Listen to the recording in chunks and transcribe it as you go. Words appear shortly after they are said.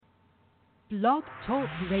Blog Talk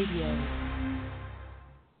Radio.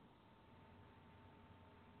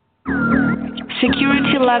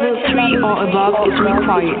 Security level 3 or above is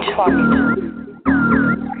required.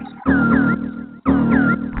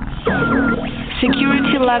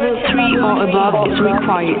 Security level 3 or above is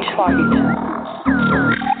required.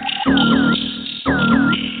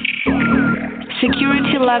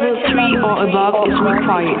 Security level 3 or above is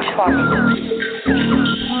required.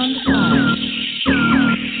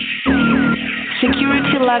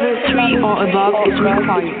 Security level 3 or above is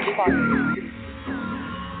required.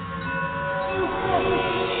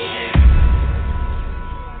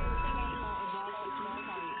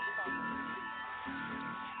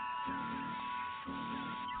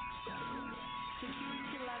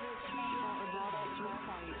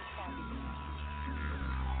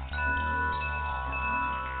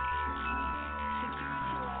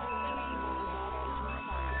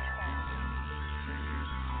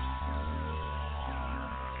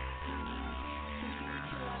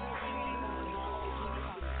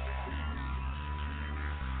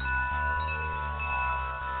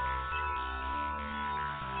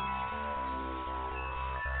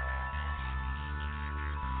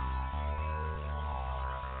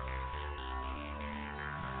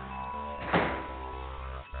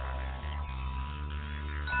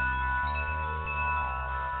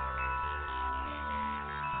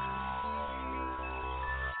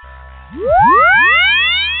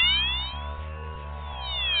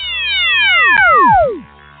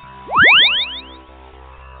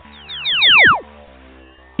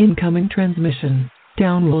 Incoming transmission.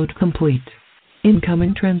 Download complete.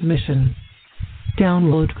 Incoming transmission.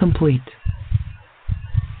 Download complete.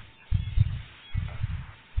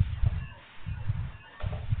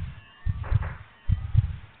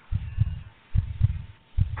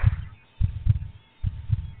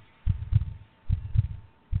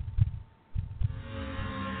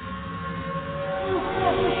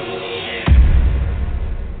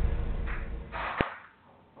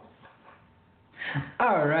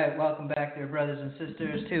 Welcome back there, brothers and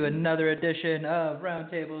sisters, to another edition of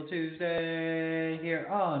Roundtable Tuesday here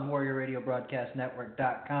on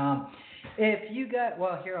WarriorRadioBroadcastNetwork.com. If you got,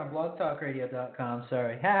 here on BlogTalkRadio.com,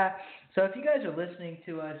 sorry. So if you guys are listening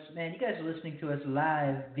to us, man, you guys are listening to us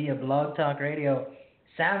live via Blog Talk Radio,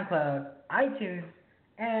 SoundCloud, iTunes,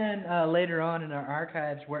 and later on in our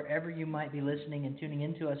archives, wherever you might be listening and tuning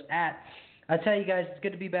into us at. I tell you guys, it's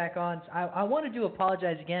good to be back on. I wanted to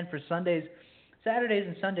apologize again for Saturdays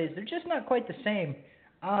and Sundays, they're just not quite the same,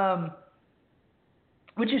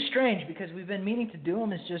 which is strange because we've been meaning to do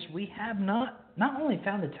them. It's just we have not only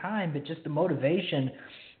found the time, but just the motivation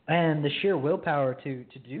and the sheer willpower to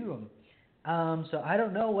do them. So I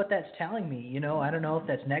don't know what that's telling me. I don't know if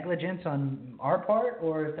that's negligence on our part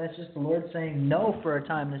or if that's just the Lord saying no for a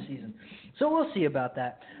time this season. So we'll see about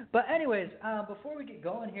that. But anyways, before we get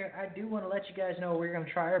going here, I do want to let you guys know we're going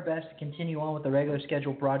to try our best to continue on with the regular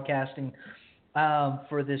scheduled broadcasting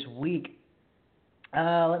for this week.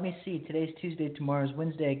 Let me see. Today's Tuesday, tomorrow's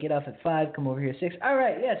Wednesday. I get off at 5, come over here at 6. All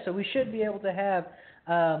right, yeah, so we should be able to have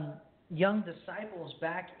young disciples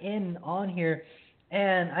back on here.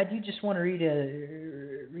 And I do just want to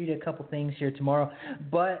read a couple things here tomorrow.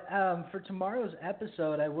 But for tomorrow's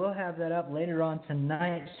episode, I will have that up later on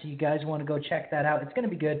tonight, so you guys want to go check that out. It's going to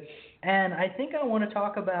be good. And I think I want to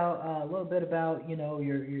talk about a little bit about,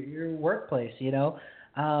 your workplace, As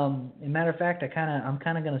a matter of fact, I'm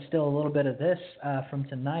kind of going to steal a little bit of this from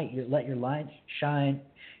tonight. Let your light shine.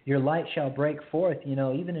 Your light shall break forth,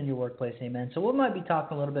 even in your workplace. Amen. So we might be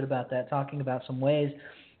talking a little bit about that, talking about some ways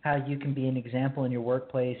how you can be an example in your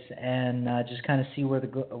workplace and just kind of see where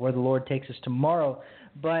the Lord takes us tomorrow.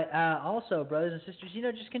 But also, brothers and sisters,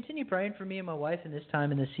 just continue praying for me and my wife in this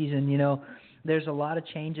time in this season. There's a lot of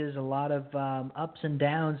changes, a lot of ups and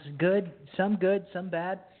downs, good, some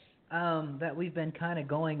bad. That we've been kind of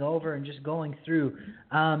going over and just going through.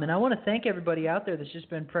 And I want to thank everybody out there that's just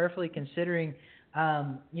been prayerfully considering,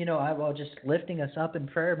 just lifting us up in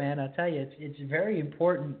prayer, man. I tell you, it's very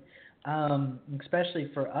important, especially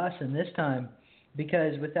for us in this time,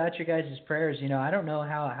 because without your guys' prayers, I don't know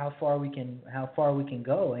how far we can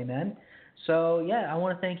go. Amen. So, yeah, I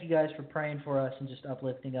want to thank you guys for praying for us and just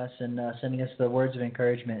uplifting us and sending us the words of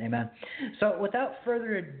encouragement. Amen. So, without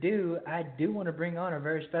further ado, I do want to bring on our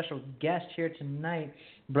very special guest here tonight,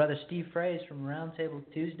 Brother Steve Fraze from Roundtable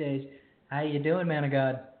Tuesdays. How you doing, man of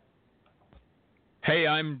God? Hey,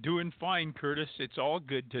 I'm doing fine, Curtis. It's all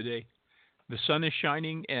good today. The sun is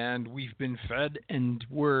shining, and we've been fed, and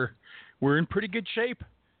we're in pretty good shape,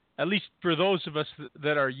 at least for those of us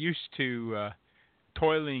that are used to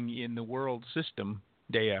toiling in the world system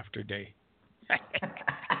day after day.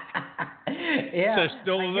 Yeah, There's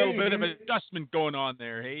still I a hear little you, bit of dude. adjustment going on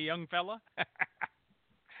there. Hey, young fella.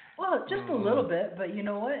 Well, just a little bit, but you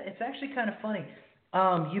know what? It's actually kind of funny.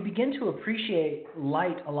 You begin to appreciate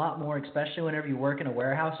light a lot more, especially whenever you work in a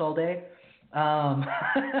warehouse all day,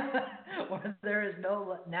 where there is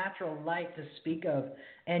no natural light to speak of,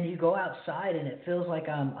 and you go outside and it feels like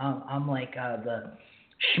I'm like the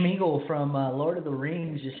Schmeagol from Lord of the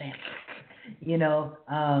Rings, just saying,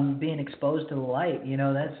 being exposed to the light.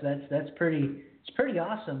 That's pretty. It's pretty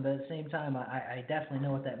awesome, but at the same time, I definitely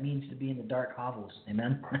know what that means to be in the dark hovels.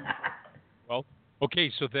 Amen. Well, okay,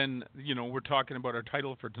 so then, we're talking about our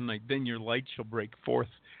title for tonight. Then your light shall break forth,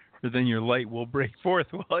 or then your light will break forth.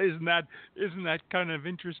 Well, isn't that kind of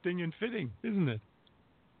interesting and fitting, isn't it?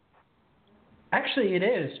 Actually, it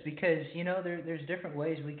is, because there's different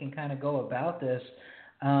ways we can kind of go about this.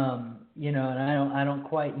 And I don't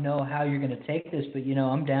quite know how you're going to take this, but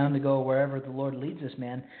I'm down to go wherever the Lord leads us,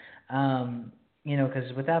 man.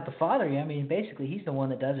 Because without the Father, I mean, basically, He's the one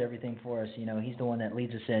that does everything for us. He's the one that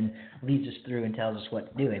leads us in, leads us through, and tells us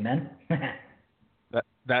what to do. Amen.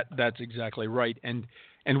 That's exactly right. And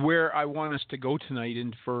where I want us to go tonight,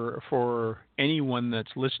 and for anyone that's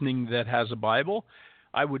listening that has a Bible,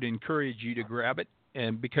 I would encourage you to grab it,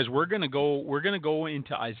 and because we're gonna go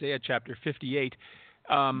into Isaiah chapter 58.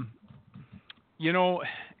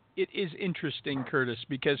 It is interesting, Curtis,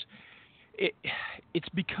 because it's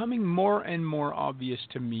becoming more and more obvious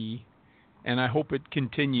to me, and I hope it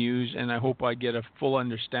continues, and I hope I get a full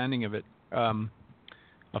understanding of it, a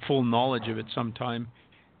full knowledge of it sometime.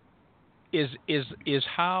 Is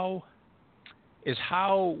how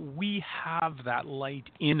we have that light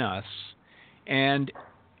in us, and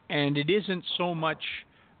it isn't so much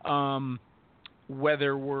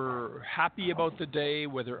whether we're happy about the day,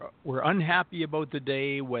 whether we're unhappy about the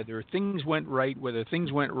day, whether things went right, whether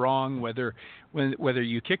things went wrong, whether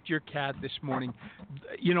you kicked your cat this morning,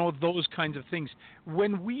 those kinds of things.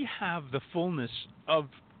 When we have the fullness of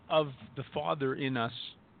the Father in us,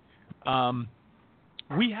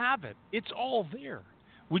 we have it. It's all there.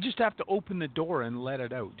 We just have to open the door and let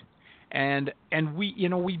it out. And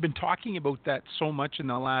we've been talking about that so much in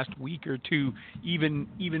the last week or two,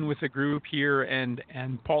 even with the group here and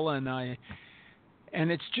Paula and I.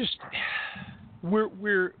 And it's just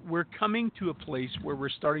we're coming to a place where we're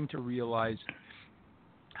starting to realize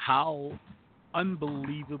how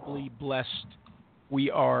unbelievably blessed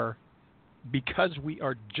we are, because we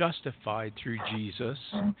are justified through Jesus,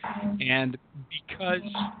 and because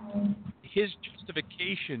His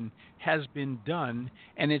justification has been done,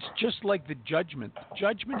 and it's just like the judgment.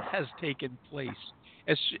 Judgment has taken place.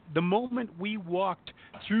 As the moment we walked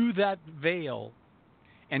through that veil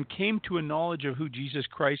and came to a knowledge of who Jesus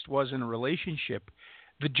Christ was in a relationship,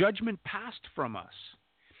 the judgment passed from us.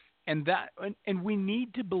 And we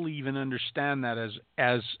need to believe and understand that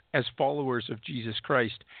as followers of Jesus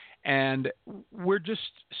Christ. And we're just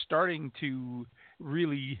starting to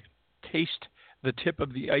really taste the tip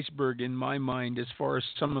of the iceberg, in my mind, as far as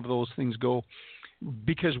some of those things go,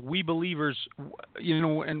 because we believers,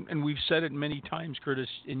 and we've said it many times, Curtis,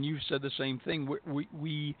 and you've said the same thing.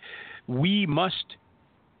 We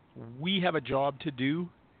have a job to do,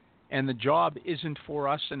 and the job isn't for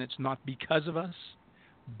us, and it's not because of us,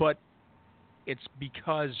 but it's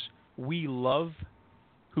because we love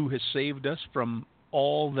who has saved us from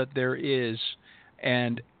all that there is,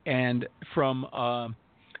 and from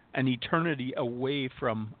an eternity away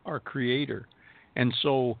from our Creator. And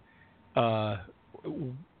so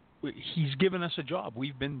He's given us a job.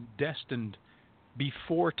 We've been destined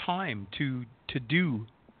before time to do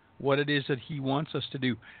what it is that He wants us to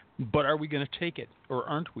do. But are we going to take it, or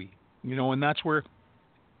aren't we? And that's where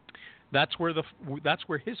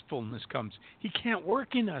His fullness comes. He can't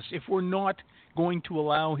work in us if we're not going to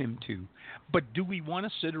allow Him to. But do we want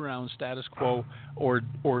to sit around status quo, or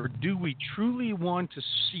do we truly want to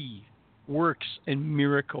see works and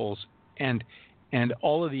miracles and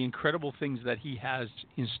all of the incredible things that He has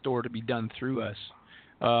in store to be done through us?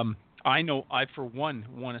 I know I, for one,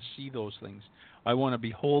 want to see those things. I want to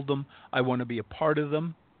behold them. I want to be a part of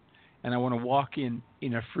them. And I want to walk in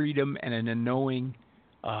a freedom and in a knowing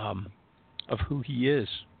of who He is.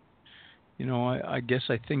 I guess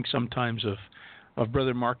I think sometimes of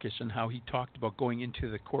Brother Marcus and how he talked about going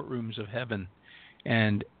into the courtrooms of heaven,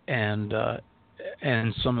 and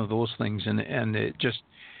some of those things, and it just,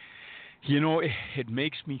 it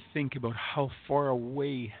makes me think about how far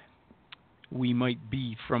away we might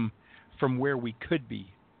be from where we could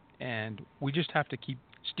be, and we just have to keep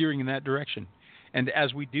steering in that direction. And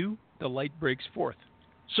as we do, the light breaks forth.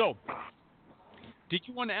 So, did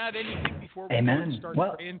you want to add anything before we Amen. start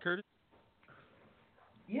praying, Curtis?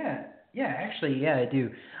 Yeah, Yeah, actually, yeah, I do.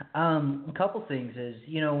 A couple things is,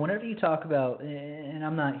 whenever you talk about, and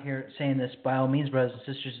I'm not here saying this by all means, brothers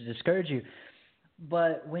and sisters, to discourage you,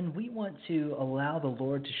 but when we want to allow the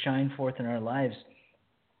Lord to shine forth in our lives,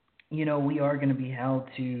 we are going to be held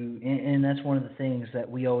to, and that's one of the things that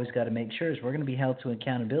we always got to make sure is we're going to be held to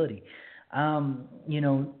accountability. Are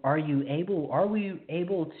we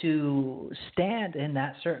able to stand in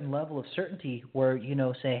that certain level of certainty where,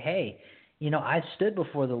 say, hey, I stood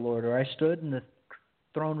before the Lord, or I stood in the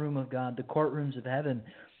throne room of God, the courtrooms of heaven,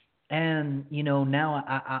 and,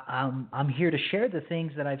 now I'm here to share the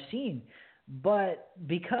things that I've seen. But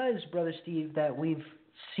because, Brother Steve, that we've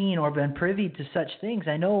seen or been privy to such things,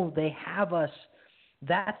 I know they have us.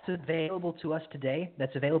 That's available to us today.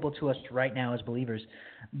 That's available to us right now as believers.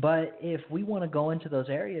 But if we want to go into those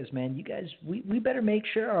areas, man, you guys, we better make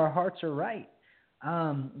sure our hearts are right.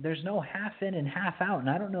 There's no half in and half out. And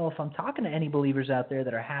I don't know if I'm talking to any believers out there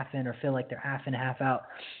that are half in or feel like they're half in, half out.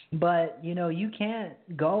 But, you can't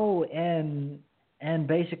go and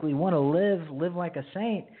basically want to live like a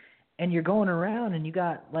saint, and you're going around and you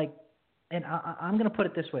got and I'm going to put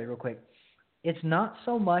it this way real quick. It's not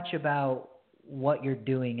so much about what you're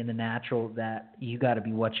doing in the natural that you got to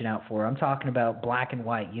be watching out for. I'm talking about black and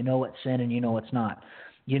white. You know what's sin and you know what's not.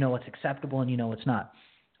 You know what's acceptable and you know what's not.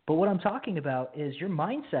 But what I'm talking about is your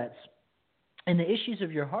mindsets and the issues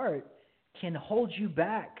of your heart can hold you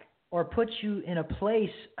back or put you in a place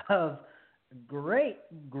of great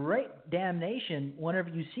damnation whenever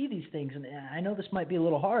you see these things. And I know this might be a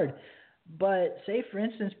little hard, but say, for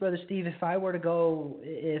instance, Brother Steve, if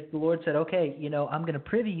the Lord said, okay, I'm going to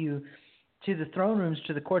privy you to the throne rooms,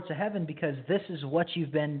 to the courts of heaven, because this is what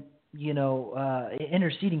you've been,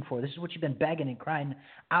 interceding for. This is what you've been begging and crying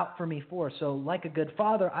out for me for. So like a good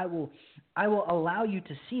father, I will allow you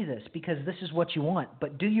to see this because this is what you want.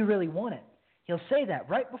 But do you really want it? He'll say that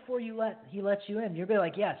right before he lets you in. You'll be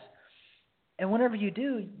like, yes. And whenever you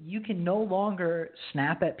do, you can no longer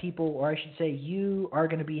snap at people, or I should say you are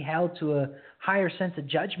going to be held to a higher sense of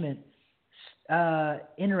judgment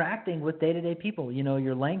interacting with day-to-day people,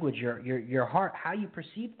 your language, your heart, how you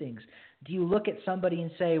perceive things. Do you look at somebody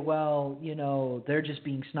and say, well, they're just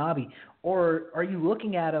being snobby? Or are you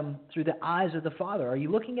looking at them through the eyes of the Father? Are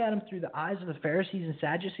you looking at them through the eyes of the Pharisees and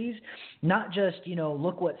Sadducees? Not just,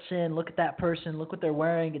 look what sin, look at that person, look what they're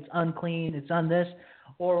wearing, it's unclean, it's on this.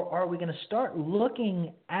 Or are we going to start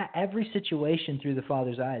looking at every situation through the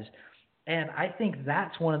Father's eyes? And I think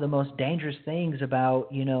that's one of the most dangerous things about,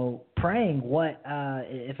 praying what,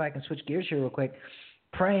 if I can switch gears here real quick,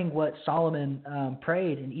 praying what Solomon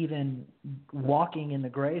prayed and even walking in the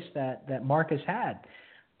grace that Marcus had.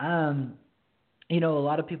 A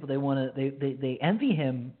lot of people, they envy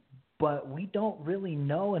him, but we don't really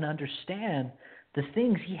know and understand the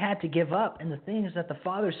things he had to give up and the things that the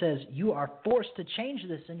Father says, you are forced to change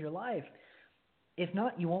this in your life. If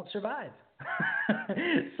not, you won't survive.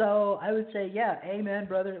 So I would say, yeah, amen,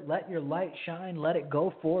 brother. Let your light shine. Let it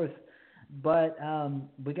go forth. But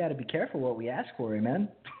we got to be careful what we ask for, amen?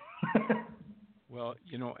 Well,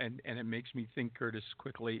 and it makes me think, Curtis,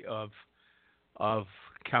 quickly of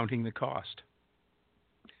counting the cost,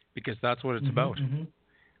 because that's what it's about. Mm-hmm.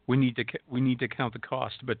 We need to count the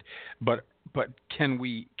cost, but can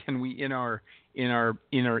we in our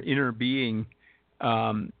inner being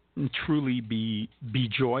truly be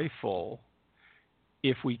joyful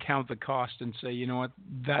if we count the cost and say, you know what,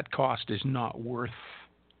 that cost is not worth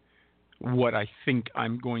what I think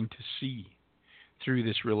I'm going to see through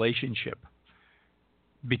this relationship?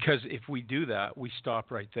 Because if we do that, we stop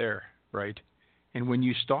right there, right? And when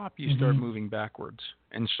you stop, you start moving backwards.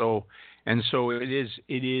 And so it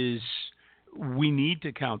is, we need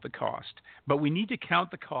to count the cost, but we need to count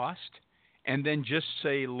the cost and then just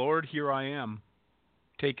say, Lord, here I am,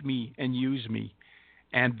 take me and use me.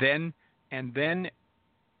 And then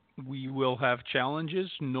we will have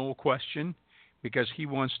challenges, no question, because he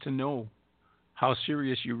wants to know how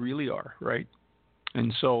serious you really are, right?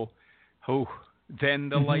 And so, then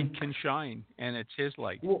the light can shine, and it's his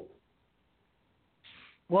light.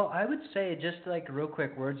 Well, I would say just like real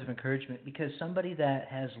quick words of encouragement, because somebody that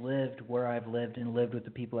has lived where I've lived and lived with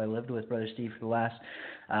the people I lived with, Brother Steve, for the last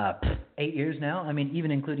 8 years now, I mean,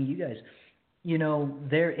 even including you guys,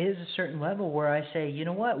 there is a certain level where I say, you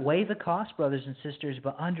know what, weigh the cost, brothers and sisters,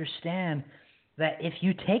 but understand that if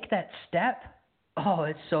you take that step,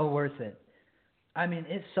 it's so worth it. I mean,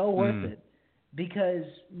 it's so worth it, because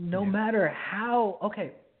no matter how,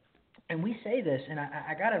 and we say this, and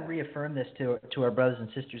I got to reaffirm this to our brothers and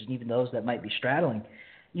sisters, and even those that might be straddling.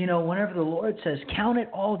 Whenever the Lord says, count it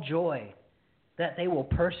all joy, that they will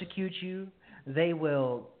persecute you, they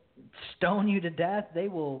will stone you to death. They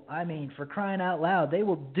will, for crying out loud, they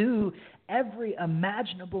will do every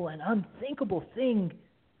imaginable and unthinkable thing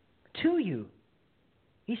to you.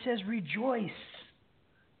 He says, rejoice,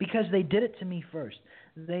 because they did it to me first.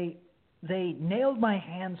 They nailed my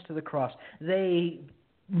hands to the cross. They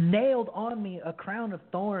nailed on me a crown of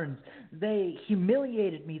thorns. They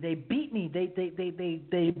humiliated me. They beat me.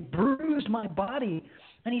 They bruised my body.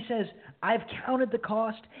 And he says, I've counted the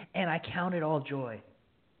cost, and I count it all joy.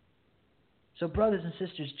 So brothers and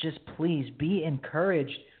sisters, just please be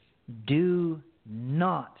encouraged. Do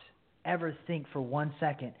not ever think for 1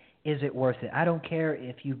 second, is it worth it? I don't care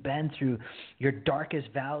if you've been through your darkest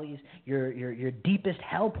valleys, your deepest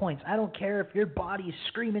hell points. I don't care if your body is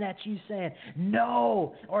screaming at you saying,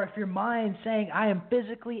 no, or if your mind saying, I am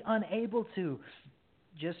physically unable to.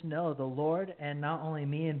 Just know the Lord, and not only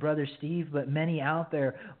me and Brother Steve, but many out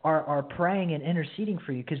there are praying and interceding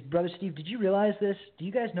for you. Because, Brother Steve, did you realize this? Do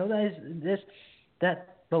you guys know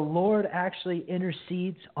that the Lord actually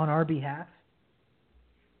intercedes on our behalf?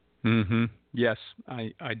 Mm-hmm. Yes,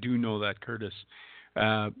 I do know that, Curtis.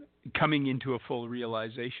 Coming into a full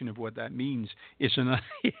realization of what that means is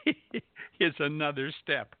another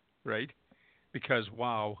step, right? Because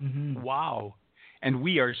wow, and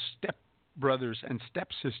we are step brothers and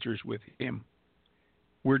stepsisters with Him.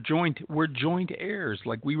 We're joint heirs,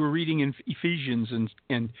 like we were reading in Ephesians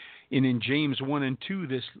and in James 1 and 2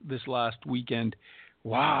 this last weekend.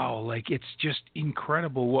 Wow, like it's just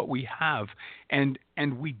incredible what we have, and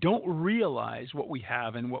we don't realize what we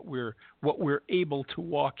have and what we're able to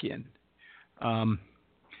walk in.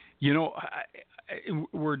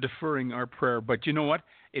 We're deferring our prayer, but you know what?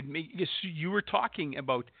 You were talking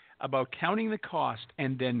about counting the cost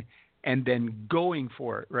and then going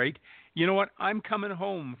for it, right? You know what? I'm coming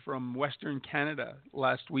home from Western Canada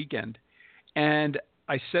last weekend, and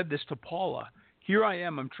I said this to Paula. Here I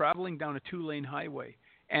am. I'm traveling down a 2-lane highway,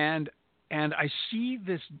 and I see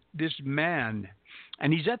this man,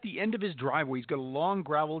 and he's at the end of his driveway. He's got a long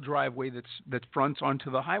gravel driveway that fronts onto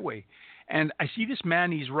the highway, and I see this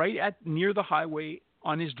man. He's right near the highway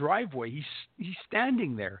on his driveway. He's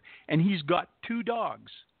standing there, and he's got 2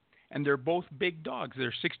 dogs, and they're both big dogs.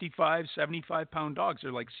 They're 65, 75-pound dogs.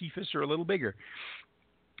 They're like Cephas or a little bigger.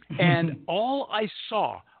 And all I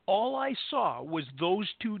saw was those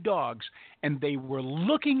 2 dogs, and they were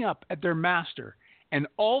looking up at their master, and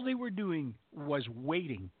all they were doing was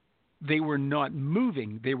waiting. They were not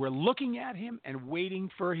moving. They were looking at him and waiting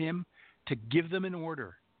for him to give them an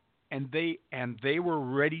order, and they were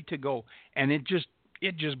ready to go. And it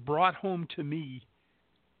just brought home to me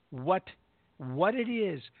what it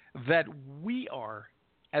is that we are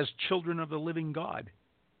as children of the living God,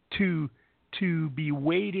 to be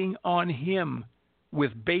waiting on Him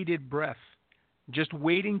with bated breath, just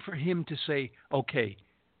waiting for Him to say, okay,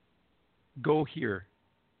 go here.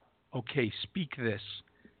 Okay, speak this.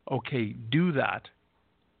 Okay, do that.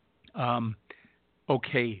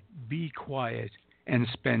 Okay, be quiet and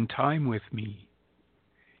spend time with me.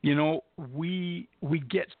 You know, we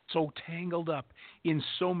get so tangled up in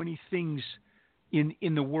so many things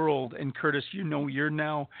in the world. And Curtis, you know,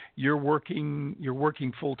 you're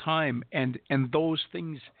working full time, and those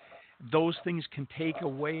things can take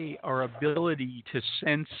away our ability to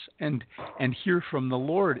sense and hear from the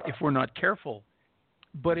Lord if we're not careful.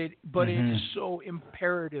 But it is so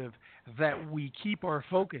imperative that we keep our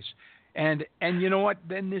focus. And you know what?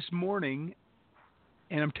 Then this morning,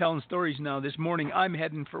 and I'm telling stories now, this morning I'm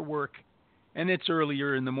heading for work, and it's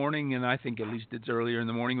earlier in the morning, and I think at least it's earlier in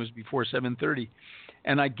the morning. It was before 7:30.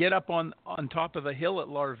 And I get up on top of the hill at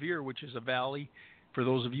Larvier, which is a valley, for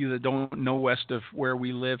those of you that don't know, west of where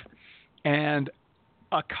we live. And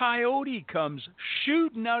a coyote comes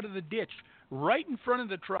shooting out of the ditch right in front of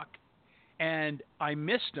the truck. And I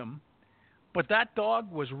missed him, but that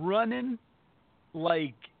dog was running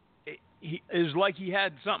like it was like he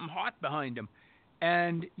had something hot behind him.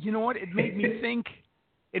 And you know what? It made me think,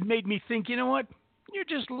 you know what? You're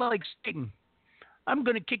just like Satan. I'm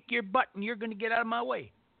going to kick your butt and you're going to get out of my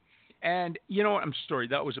way. And you know what? I'm sorry.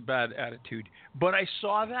 That was a bad attitude. But I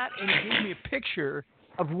saw that, and it gave me a picture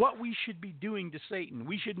of what we should be doing to Satan.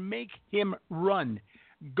 We should make him run,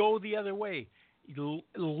 go the other way,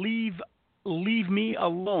 leave me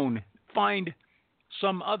alone, find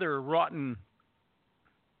some other rotten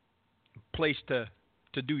place to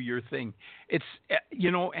do your thing. It's,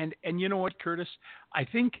 you know, and you know what, Curtis? I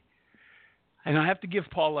think, and I have to give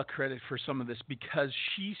Paula credit for some of this, because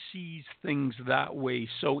she sees things that way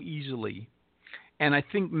so easily. And I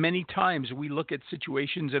think many times we look at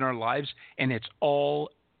situations in our lives, and it's all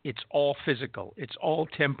physical. It's all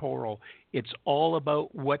temporal. It's all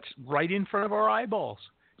about what's right in front of our eyeballs.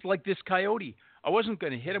 like this coyote. I wasn't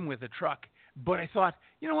going to hit him with a truck, but I thought,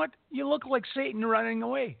 you know what? You look like Satan running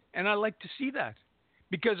away, and I like to see that.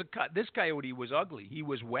 Because this coyote was ugly. He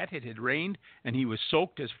was wet. It had rained, and he was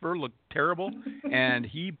soaked. His fur looked terrible,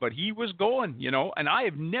 but he was going, And I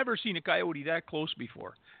have never seen a coyote that close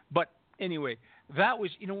before. But anyway, that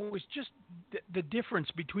was, it was just the difference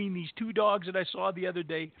between these two dogs that I saw the other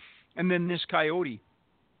day, and then this coyote.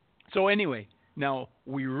 So anyway, now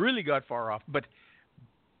we really got far off, but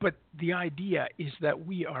the idea is that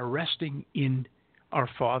we are resting in our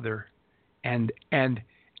Father, and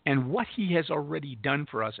what He has already done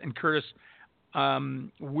for us. And Curtis,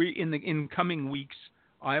 we in coming weeks,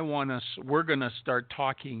 we're going to start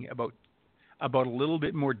talking about a little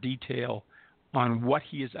bit more detail on what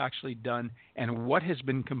He has actually done and what has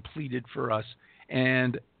been completed for us.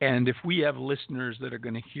 And if we have listeners that are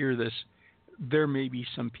going to hear this, there may be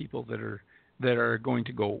some people that are going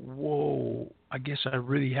to go, whoa, I guess I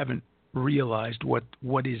really haven't realized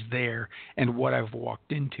what is there and what I've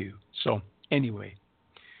walked into. So anyway.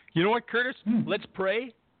 You know what, Curtis? Let's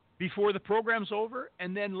pray before the program's over,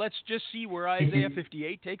 and then let's just see where Isaiah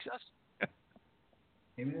 58 takes us.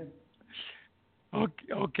 Amen.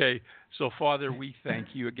 Okay. So, Father, we thank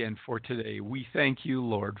you again for today. We thank you,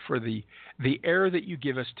 Lord, for the air that you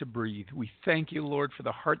give us to breathe. We thank you, Lord, for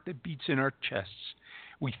the heart that beats in our chests.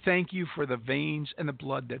 We thank you for the veins and the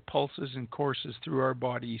blood that pulses and courses through our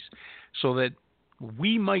bodies so that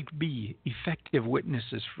we might be effective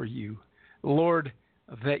witnesses for you. Lord,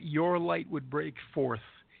 that your light would break forth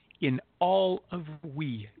in all of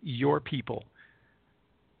we, your people.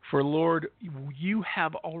 For, Lord, you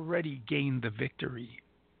have already gained the victory.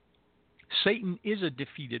 Satan is a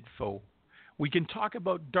defeated foe. We can talk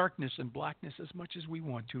about darkness and blackness as much as we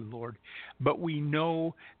want to, Lord, but we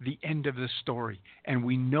know the end of the story, and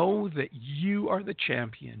we know that you are the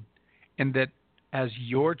champion, and that as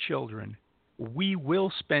your children, we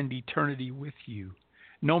will spend eternity with you.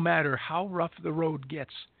 No matter how rough the road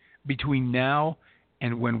gets between now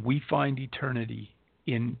and when we find eternity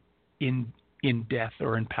in death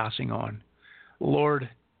or in passing on. Lord,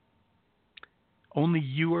 only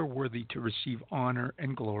you are worthy to receive honor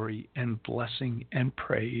and glory and blessing and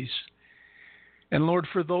praise. And Lord,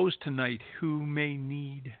 for those tonight who may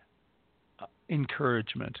need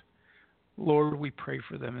encouragement, Lord, we pray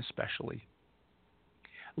for them especially.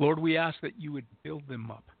 Lord, we ask that you would build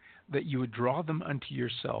them up, that you would draw them unto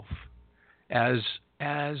yourself, as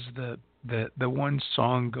the one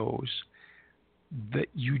song goes, that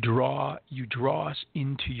you draw us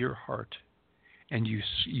into your heart, and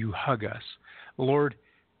you hug us. Lord,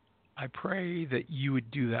 I pray that you would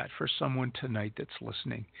do that for someone tonight that's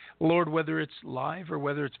listening. Lord, whether it's live or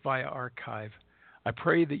whether it's via archive, I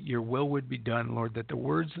pray that your will would be done, Lord, that the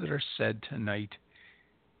words that are said tonight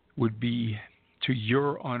would be to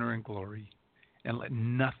your honor and glory, and let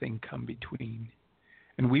nothing come between.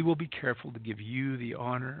 And we will be careful to give you the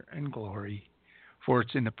honor and glory, for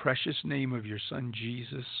it's in the precious name of your Son,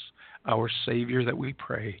 Jesus, our Savior, that we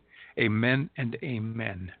pray. Amen and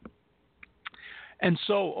amen. And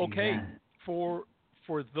so, okay, amen. For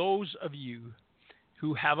those of you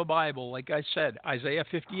who have a Bible, like I said, Isaiah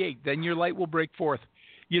 58, then your light will break forth.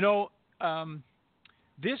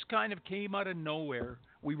 This kind of came out of nowhere.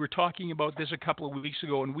 We were talking about this a couple of weeks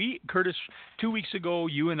ago, and Curtis, 2 weeks ago,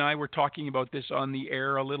 you and I were talking about this on the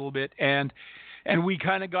air a little bit, and we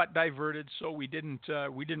kind of got diverted, so we didn't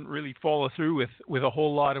really follow through with a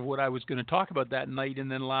whole lot of what I was going to talk about that night.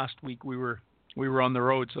 And then last week we were on the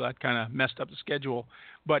road, so that kind of messed up the schedule.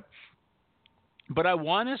 But I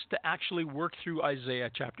want us to actually work through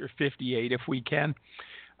Isaiah chapter 58 if we can.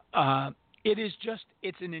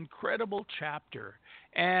 It's an incredible chapter.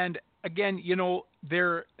 And again,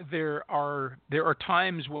 there are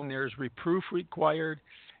times when there's reproof required,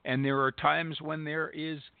 and there are times when there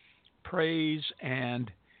is praise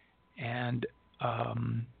and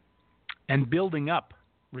building up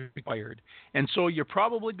required. And so you're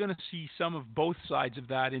probably going to see some of both sides of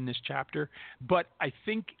that in this chapter, but I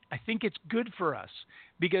think it's good for us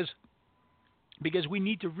because we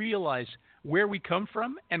need to realize where we come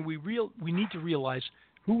from, and we need to realize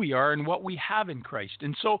who we are and what we have in Christ.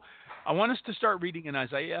 And so I want us to start reading in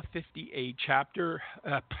Isaiah 58, chapter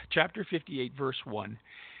 58, verse 1.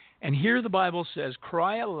 And here the Bible says,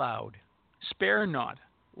 "Cry aloud, spare not,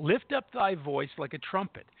 lift up thy voice like a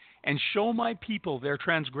trumpet, and show my people their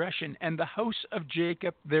transgression, and the house of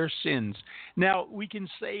Jacob their sins." Now, we can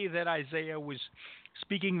say that Isaiah was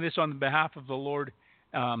speaking this on behalf of the Lord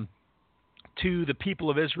to the people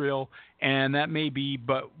of Israel, and that may be,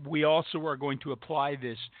 but we also are going to apply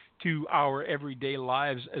this to our everyday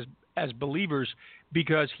lives as believers,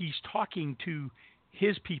 because he's talking to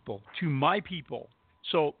his people, to my people.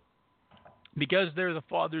 So because they're the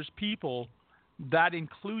Father's people, that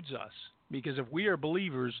includes us. Because if we are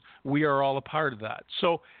believers, we are all a part of that.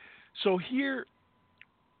 So here,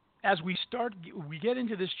 as we get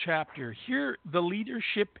into this chapter, here the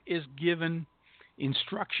leadership is given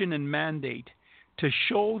instruction and mandate to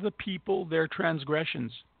show the people their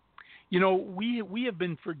transgressions. You know, we have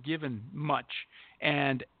been forgiven much,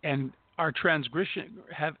 and our transgressions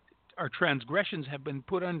have been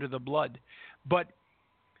put under the blood, but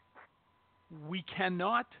we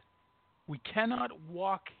cannot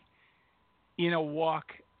walk in a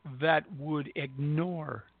walk that would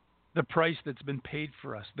ignore the price that's been paid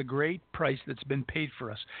for us, the great price that's been paid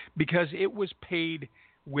for us, because it was paid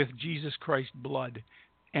with Jesus Christ's blood,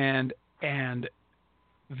 and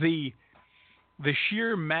the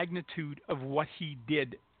sheer magnitude of what he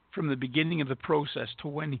did from the beginning of the process to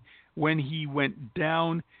when he went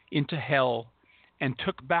down into hell and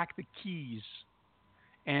took back the keys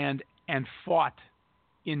and fought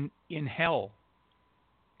in hell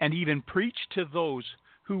and even preached to those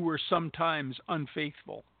who were sometimes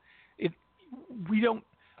unfaithful.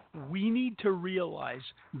 We need to realize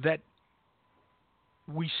that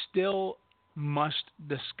we still must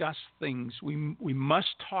discuss things. We must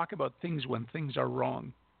talk about things when things are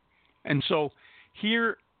wrong. And so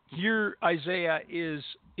here Isaiah is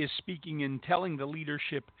speaking and telling the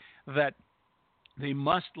leadership that they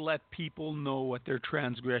must let people know what their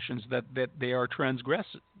transgressions, that they are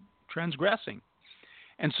transgressing.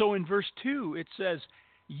 And so in verse 2 it says,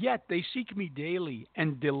 "Yet they seek me daily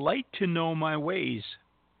and delight to know my ways,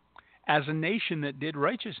 as a nation that did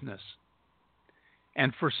righteousness,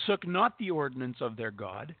 and forsook not the ordinance of their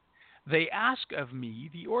God. They ask of me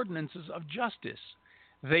the ordinances of justice.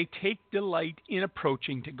 They take delight in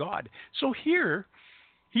approaching to God." So here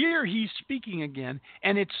he's speaking again,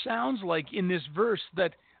 and it sounds like in this verse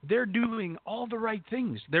that they're doing all the right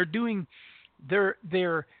things. They're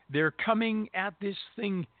coming at this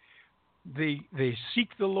thing. They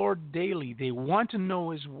seek the Lord daily. They want to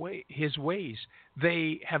know his ways.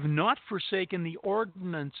 They have not forsaken the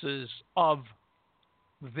ordinances of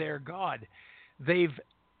their God. They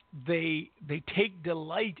take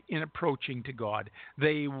delight in approaching to God.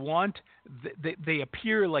 They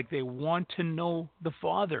appear like they want to know the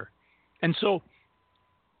Father. And so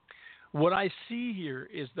what I see here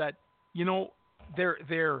is that, you know,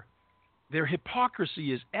 their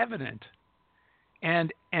hypocrisy is evident.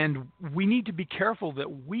 And we need to be careful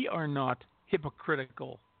that we are not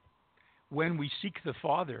hypocritical when we seek the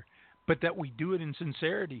Father, but that we do it in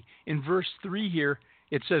sincerity. In verse 3 here,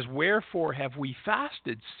 it says, "Wherefore have we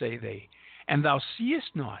fasted, say they, and thou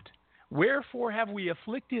seest not? Wherefore have we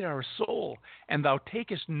afflicted our soul, and thou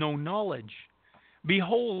takest no knowledge?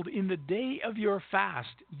 Behold, in the day of your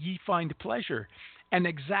fast ye find pleasure, and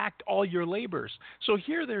exact all your labors." So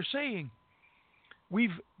here they're saying, we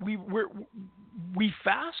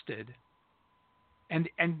fasted,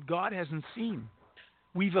 and God hasn't seen.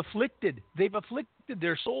 They've afflicted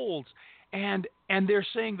their souls, and they're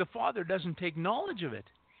saying the Father doesn't take knowledge of it.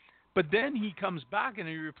 But then he comes back and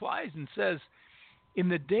he replies and says, "In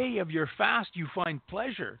the day of your fast you find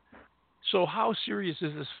pleasure." So how serious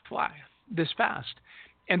is this fast?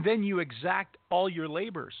 And then you exact all your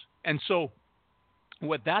labors. And so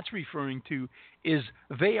what that's referring to is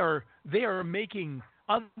they are making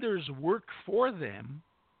others work for them.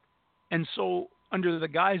 And so under the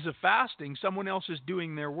guise of fasting, someone else is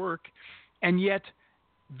doing their work, and yet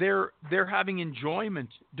they're having enjoyment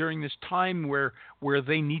during this time where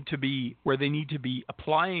they need to be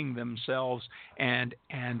applying themselves and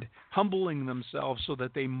humbling themselves so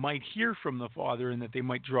that they might hear from the Father and that they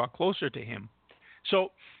might draw closer to him.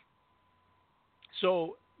 So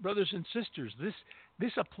brothers and sisters,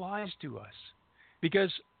 this applies to us,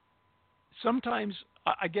 because sometimes,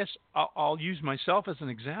 I guess I'll use myself as an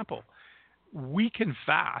example. We can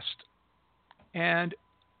fast, and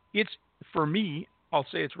for me, I'll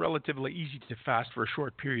say it's relatively easy to fast for a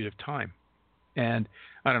short period of time. And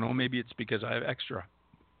I don't know, maybe it's because I have extra.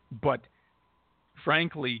 But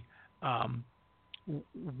frankly,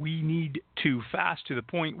 we need to fast to the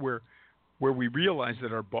point where we realize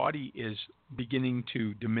that our body is beginning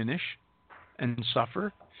to diminish and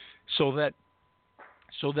suffer, so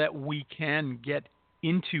that we can get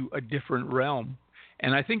into a different realm.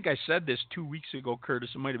 And I think I said this 2 weeks ago,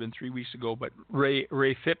 Curtis. It might have been 3 weeks ago, but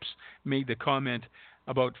Ray Phipps made the comment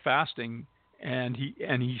about fasting, and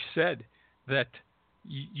he said that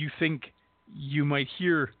you think you might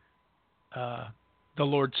hear the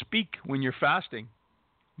Lord speak when you're fasting,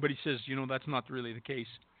 but he says, that's not really the case.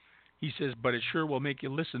 He says, but it sure will make you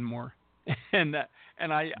listen more. That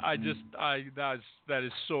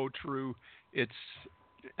is so true. It's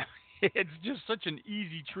it's just such an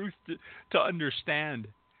easy truth to understand,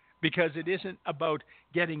 because it isn't about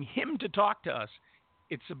getting him to talk to us.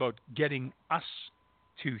 It's about getting us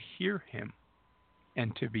to hear him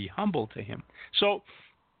and to be humble to him. So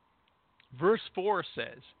verse 4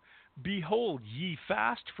 says, "Behold, ye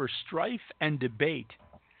fast for strife and debate."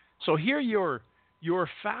 So here you're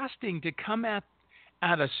fasting to come at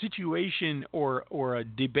a situation or a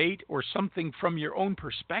debate or something from your own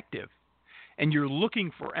perspective. And you're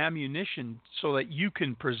looking for ammunition so that you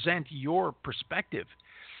can present your perspective.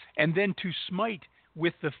 And then to smite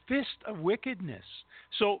with the fist of wickedness.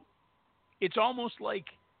 So it's almost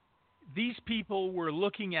like these people were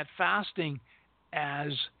looking at fasting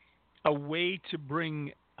as a way to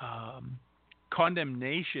bring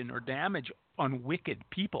condemnation or damage on wicked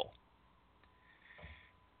people.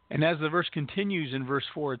 And as the verse continues in verse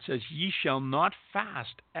 4, it says, "Ye shall not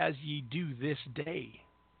fast as ye do this day,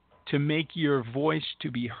 to make your voice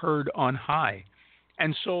to be heard on high."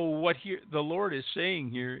 And so what the Lord is saying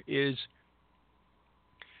here is,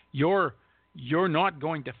 you're not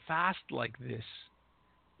going to fast like this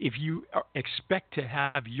if you expect to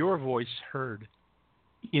have your voice heard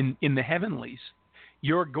in the heavenlies.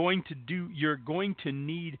 You're going to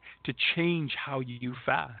need to change how you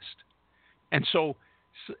fast. And so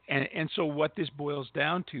what this boils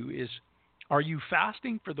down to is, are you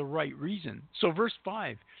fasting for the right reason? So verse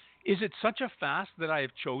 5, "Is it such a fast that I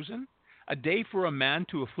have chosen, a day for a man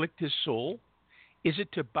to afflict his soul? Is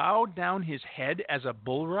it to bow down his head as a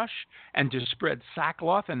bulrush and to spread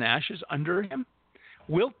sackcloth and ashes under him?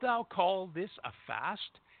 Wilt thou call this a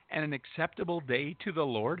fast and an acceptable day to the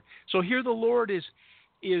Lord?" So here the Lord is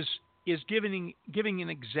giving an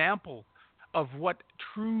example of what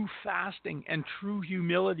true fasting and true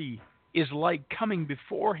humility is like coming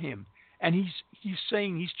before him. And he's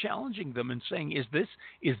saying, he's challenging them and saying, is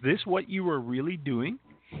this what you are really doing?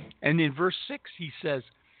 And in verse 6 he says,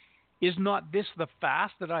 "Is not this the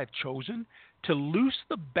fast that I have chosen, to loose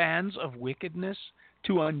the bands of wickedness,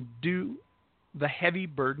 to undo the heavy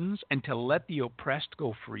burdens, and to let the oppressed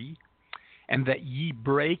go free, and that ye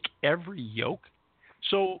break every yoke?"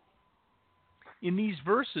 So in these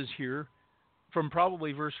verses here, from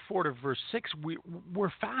probably verse 4 to verse 6, we're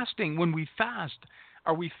fasting. When we fast,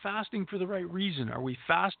 are we fasting for the right reason? Are we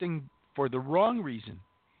fasting for the wrong reason?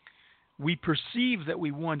 We perceive that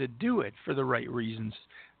we want to do it for the right reasons,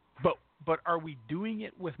 but are we doing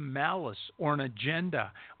it with malice or an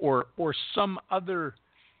agenda or some other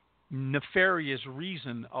nefarious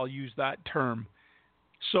reason? I'll use that term.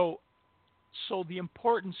 So the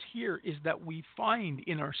importance here is that we find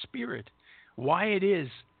in our spirit why it is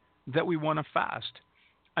that we want to fast.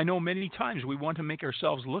 I know many times we want to make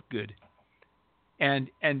ourselves look good.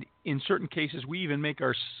 And in certain cases, we even make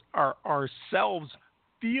ourselves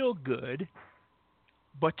feel good.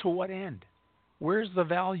 But to what end? Where's the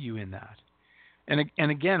value in that? And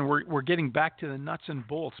again, we're getting back to the nuts and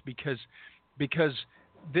bolts, because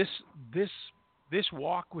this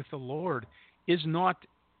walk with the Lord is not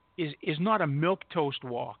a milquetoast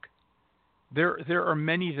walk. There are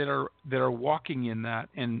many that are walking in that,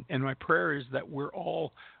 and my prayer is that we're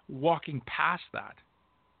all walking past that.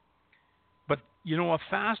 But a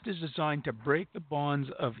fast is designed to break the bonds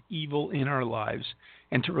of evil in our lives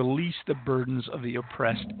and to release the burdens of the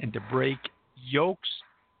oppressed and to break yokes,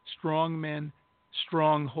 strongmen,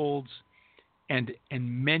 strongholds, and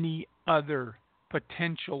many other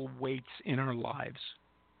potential weights in our lives.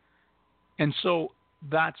 And so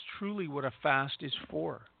that's truly what a fast is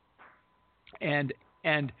for. And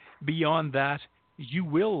beyond that, you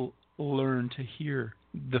will learn to hear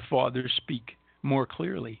the Father speak more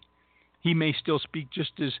clearly. He may still speak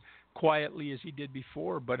just as quietly as he did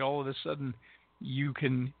before, but all of a sudden you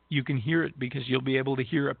can hear it, because you'll be able to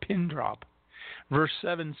hear a pin drop. Verse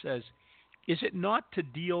 7 says, "Is it not to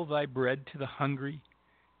deal thy bread to the hungry,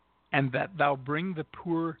 and that thou bring the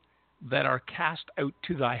poor that are cast out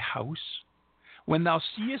to thy house? When thou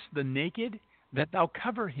seest the naked, that thou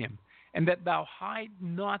cover him, and that thou hide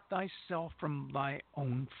not thyself from thy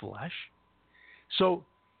own flesh?" So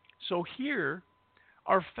here,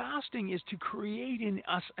 our fasting is to create in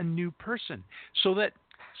us a new person, so that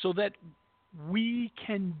we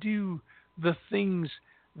can do the things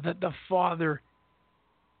that the Father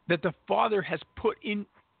has put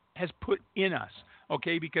in us.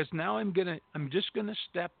 Okay, because now I'm just gonna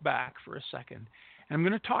step back for a second, and I'm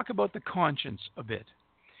gonna talk about the conscience a bit.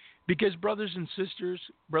 Because, brothers and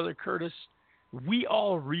sisters, Brother Curtis, we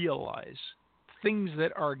all realize things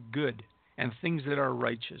that are good and things that are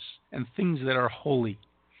righteous and things that are holy.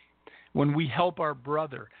 when we help our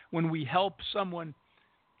brother, when we help someone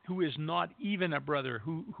who is not even a brother,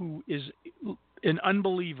 who is an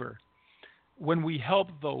unbeliever, when we help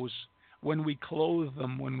those, when we clothe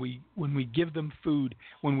them, when we give them food,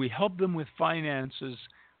 when we help them with finances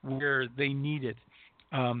where they need it,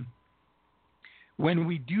 when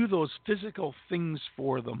we do those physical things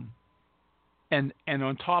for them, and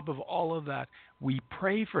on top of all of that, we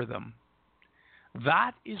pray for them,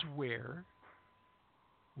 that is where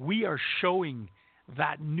we are showing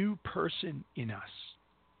that new person in us.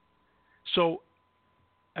 So,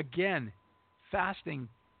 again, fasting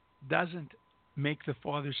doesn't make the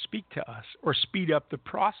Father speak to us or speed up the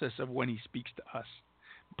process of when he speaks to us,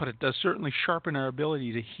 but it does certainly sharpen our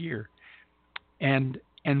ability to hear. And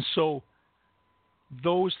so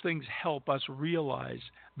those things help us realize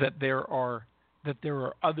that there are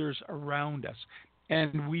others around us.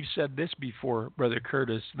 And we've said this before, Brother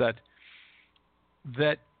Curtis, that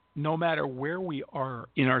no matter where we are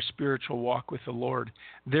in our spiritual walk with the Lord,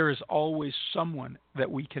 there is always someone that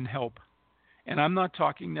we can help. And I'm not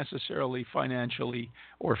talking necessarily financially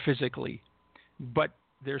or physically, but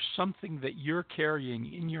there's something that you're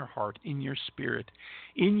carrying in your heart, in your spirit,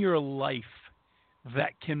 in your life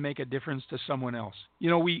that can make a difference to someone else. You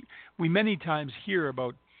know, we many times hear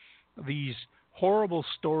about these horrible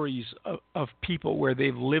stories of people where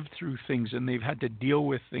they've lived through things and they've had to deal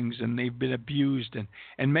with things and they've been abused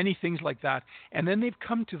and many things like that. And then they've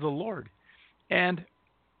come to the Lord. And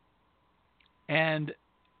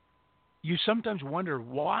you sometimes wonder,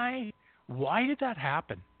 why did that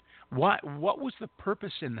happen? What was the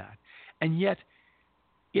purpose in that? And yet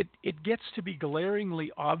it gets to be glaringly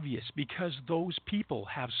obvious because those people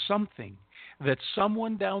have something that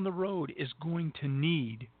someone down the road is going to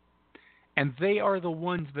need. And they are the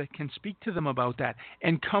ones that can speak to them about that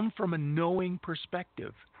and come from a knowing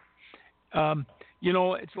perspective. You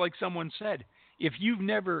know, it's like someone said, if you've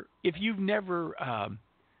never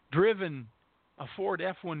driven a Ford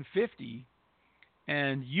F-150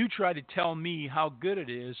 and you try to tell me how good it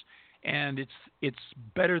is, and it's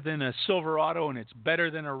better than a Silverado and it's better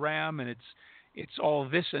than a Ram and it's all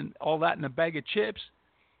this and all that in a bag of chips,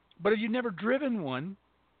 but if you've never driven one,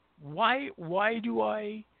 why do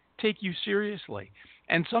I take you seriously?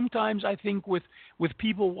 And sometimes I think with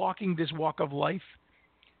people walking this walk of life,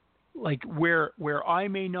 like where I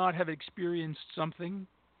may not have experienced something,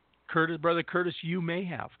 Brother Curtis, you may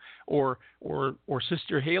have, or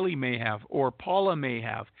Sister Haley may have, or Paula may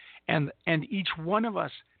have, and each one of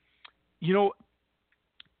us, you know,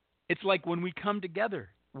 it's like when we come together.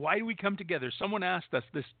 Why do we come together? Someone asked us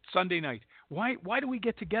this Sunday night, why do we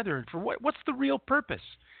get together, and for what? What's the real purpose?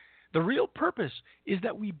 The real purpose is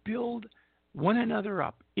that we build one another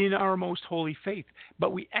up in our most holy faith,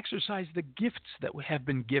 but we exercise the gifts that we have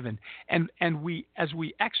been given, and we, as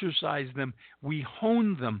we exercise them, we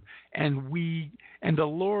hone them, and the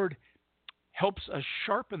Lord helps us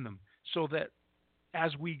sharpen them, so that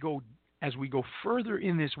as we go further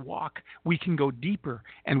in this walk, we can go deeper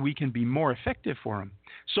and we can be more effective for Him.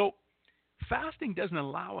 So fasting doesn't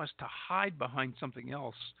allow us to hide behind something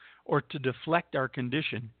else or to deflect our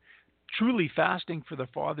condition. Truly fasting for the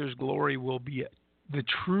Father's glory will be the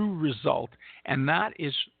true result, and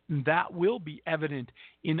that will be evident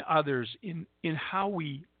in others, in how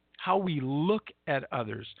we look at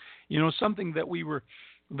others. You know, something that we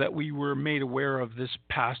were made aware of this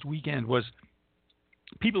past weekend was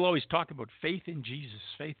people always talk about faith in Jesus,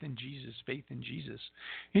 faith in Jesus, faith in Jesus.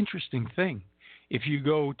 Interesting thing. If you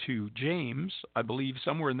go to James, I believe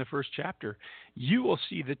somewhere in the first chapter, you will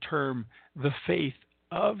see the term the faith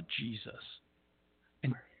of Jesus.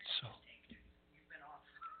 And so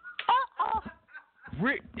the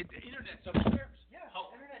internet's upstairs. Yeah, the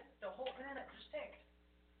whole internet just tanked.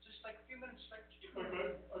 Just like a few minutes.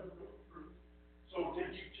 So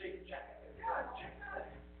did you check?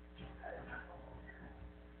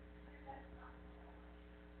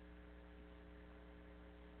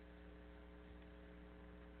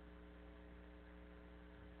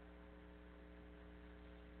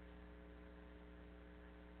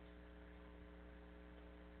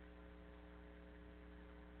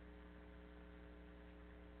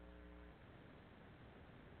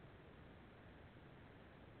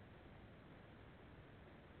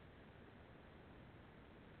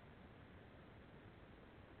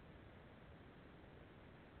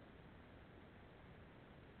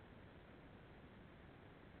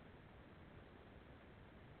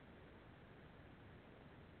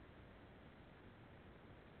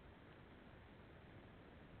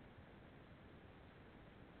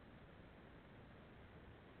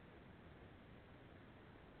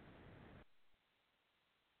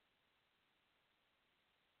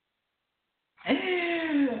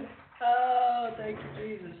 Oh, thank you,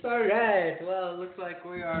 Jesus. All right. Well, it looks like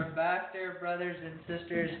we are back there, brothers and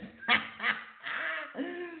sisters.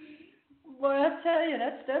 Boy, I tell you,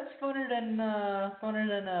 that's funner than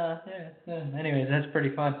yeah. Anyways, that's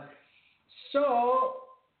pretty fun. So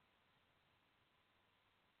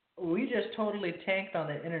we just totally tanked on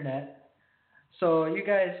the internet. So you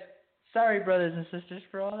guys, sorry, brothers and sisters,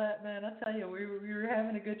 for all that, man. I tell you, we were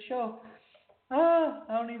having a good show. I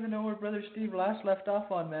don't even know where Brother Steve last left off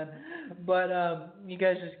on, man. But you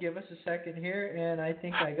guys just give us a second here, and I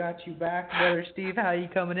think I got you back, Brother Steve. How you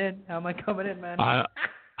coming in? How am I coming in, man?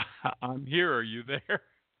 I'm here. Are you there?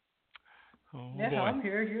 Oh, yeah, boy. I'm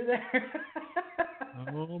here. You're there.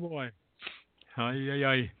 Oh, boy.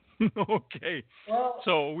 Ay. Okay. Well,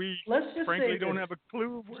 so we let's just frankly say don't this. have a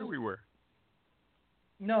clue of where we were.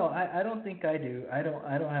 No, I don't think I do. I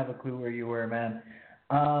don't have a clue where you were, man.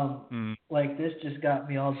 Like, this just got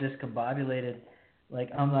me all discombobulated.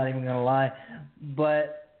 Like, I'm not even gonna lie.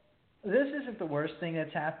 But this isn't the worst thing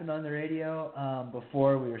that's happened on the radio.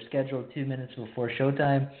 Before we were scheduled 2 minutes before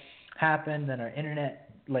showtime happened, and our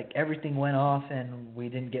internet, like, everything went off, and we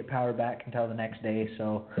didn't get power back until the next day.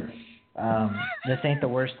 So this ain't the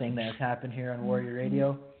worst thing that's happened here on Warrior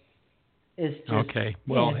Radio. It's just okay.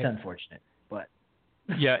 Well, it's unfortunate, but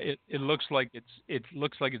yeah, it looks like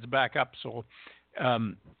it's back up. So,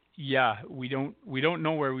 yeah, we don't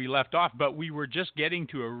know where we left off, but we were just getting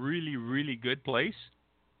to a really, really good place.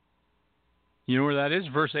 You know where that is?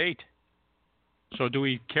 Verse 8. So do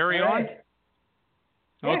we carry on?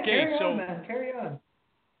 Yeah, okay, carry on, man. Carry on.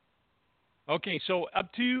 Okay, so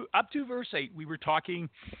up to verse 8, we were talking.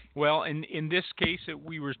 Well, in this case,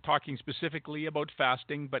 we were talking specifically about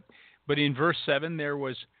fasting, but in verse 7 there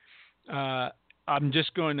was. I'm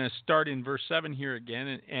just going to start in verse 7 here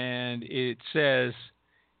again, and it says,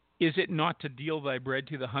 "Is it not to deal thy bread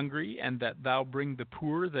to the hungry, and that thou bring the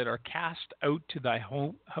poor that are cast out to thy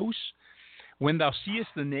house? When thou seest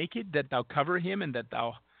the naked, that thou cover him, and that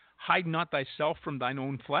thou hide not thyself from thine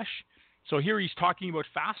own flesh?" So here he's talking about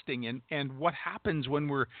fasting and what happens when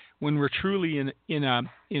we're truly in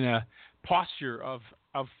a posture of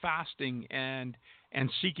fasting and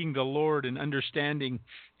seeking the Lord and understanding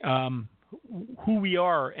who we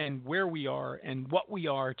are and where we are and what we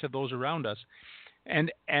are to those around us.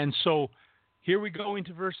 And so here we go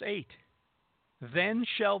into verse 8. "Then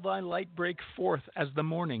shall thy light break forth as the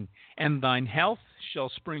morning, and thine health shall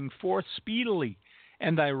spring forth speedily,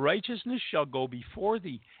 and thy righteousness shall go before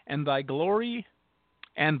thee, and the glory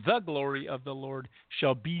of the Lord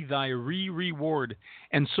shall be thy reward."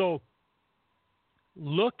 And so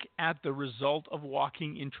look at the result of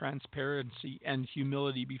walking in transparency and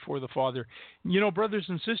humility before the Father. You know, brothers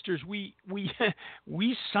and sisters, we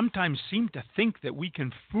sometimes seem to think that we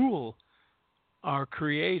can fool our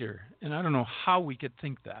Creator, and I don't know how we could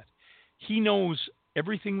think that. He knows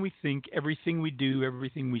everything we think, everything we do,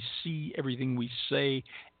 everything we see, everything we say,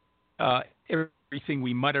 everything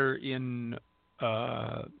we mutter in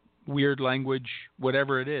weird language,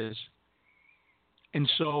 whatever it is. And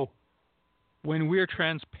so when we're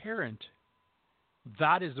transparent,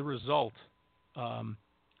 that is the result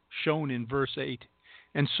shown in verse 8.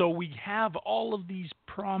 And so we have all of these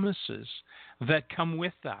promises that come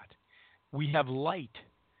with that. We have light.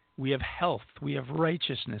 We have health. We have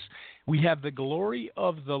righteousness. We have the glory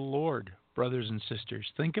of the Lord, brothers and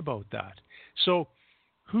sisters. Think about that. So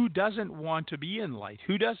who doesn't want to be in light?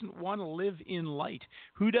 Who doesn't want to live in light?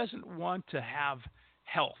 Who doesn't want to have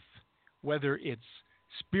health, whether it's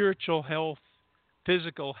spiritual health,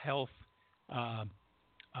 physical health,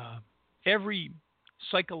 every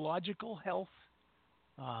psychological health,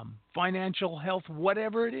 financial health,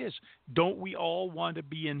 whatever it is? Don't we all want to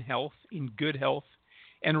be in health, in good health,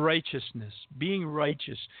 and righteousness, being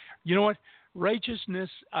righteous? You know what?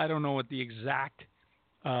 Righteousness, I don't know what the exact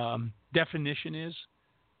definition is,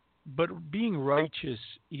 but being righteous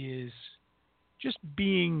is just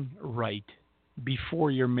being right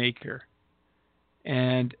before your Maker.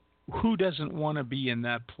 And who doesn't want to be in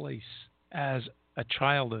that place as a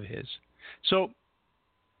child of His? So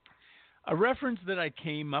a reference that I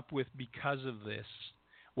came up with because of this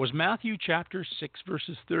was Matthew chapter 6,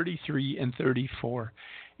 verses 33 and 34.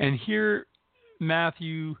 And here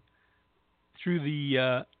Matthew, through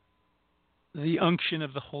the unction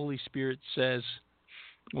of the Holy Spirit, says,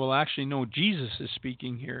 well, actually, no, Jesus is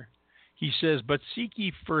speaking here. He says, "But seek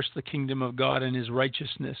ye first the kingdom of God and His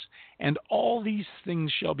righteousness, and all these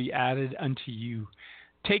things shall be added unto you.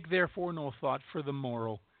 Take therefore no thought for the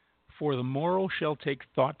morrow, for the morrow shall take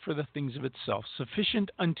thought for the things of itself.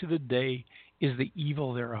 Sufficient unto the day is the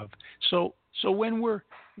evil thereof." So when we're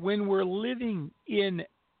living in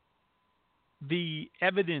the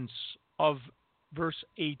evidence of verse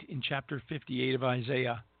 8 in chapter 58 of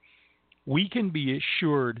Isaiah, we can be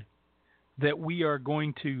assured that we are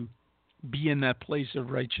going to be in that place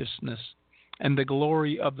of righteousness, and the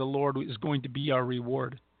glory of the Lord is going to be our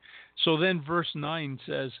reward. So then verse 9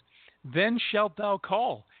 says, "Then shalt thou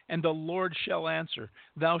call, and the Lord shall answer.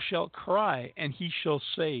 Thou shalt cry, and he shall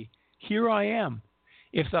say, Here I am.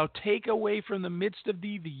 If thou take away from the midst of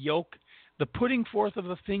thee the yoke, the putting forth of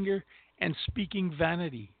the finger, and speaking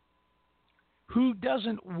vanity." Who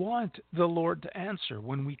doesn't want the Lord to answer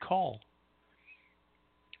when we call?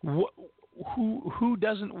 Who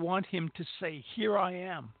doesn't want him to say, "Here I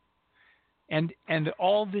am"? And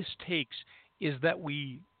all this takes is that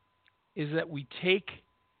we take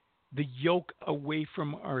the yoke away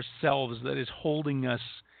from ourselves that is holding us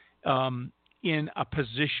in a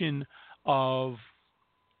position of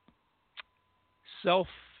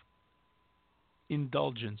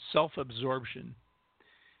self-indulgence, self-absorption.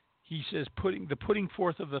 He says putting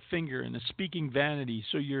forth of the finger and the speaking vanity.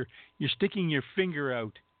 So you're sticking your finger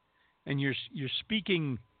out, and you're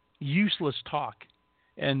speaking useless talk,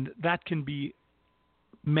 and that can be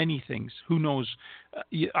many things. Who knows?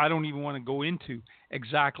 I don't even want to go into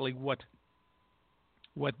exactly what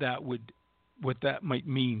that might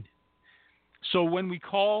mean. So when we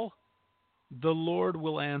call, the Lord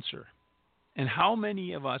will answer. And how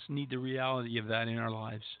many of us need the reality of that in our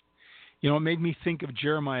lives? You know, it made me think of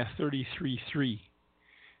Jeremiah 33:3.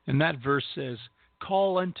 And that verse says,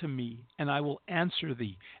 "Call unto me, and I will answer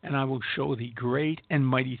thee, and I will show thee great and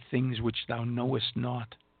mighty things which thou knowest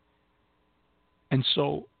not." And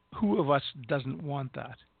so, who of us doesn't want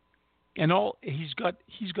that? And he's got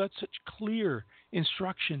such clear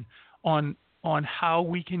instruction on how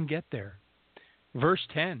we can get there. Verse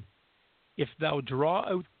 10, if thou draw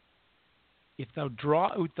out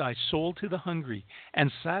thy soul to the hungry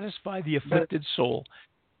and satisfy the afflicted soul.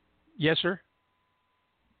 Yes, sir?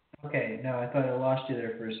 Okay, no, I thought I lost you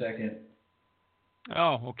there for a second.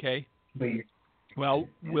 Oh, okay. But well,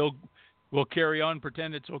 we'll carry on,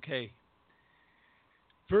 pretend it's okay.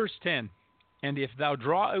 Verse 10, "And if thou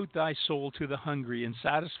draw out thy soul to the hungry and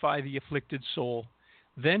satisfy the afflicted soul,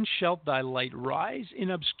 then shalt thy light rise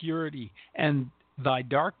in obscurity, and thy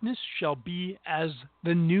darkness shall be as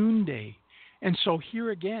the noonday." And so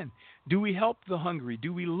here again, do we help the hungry?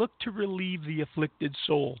 Do we look to relieve the afflicted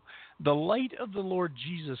soul? The light of the Lord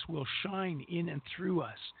Jesus will shine in and through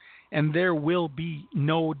us, and there will be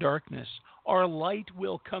no darkness. Our light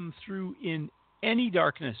will come through in any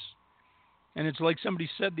darkness. And it's like somebody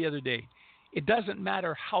said the other day, it doesn't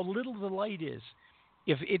matter how little the light is.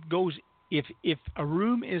 If a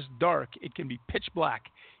room is dark, it can be pitch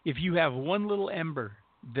black. If you have one little ember,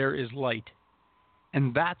 there is light.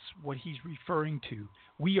 And that's what he's referring to.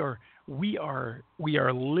 We are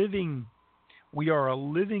a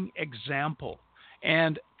living example.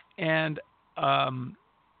 And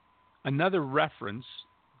another reference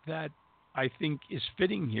that I think is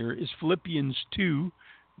fitting here is Philippians 2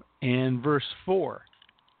 and verse 4.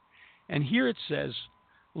 And here it says,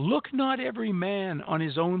 "Look not every man on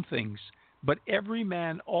his own things, but every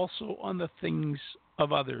man also on the things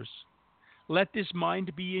of others. Let this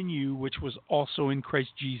mind be in you, which was also in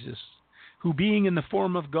Christ Jesus, who being in the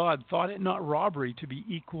form of God, thought it not robbery to be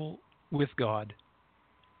equal with God."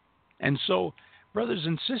 And so, brothers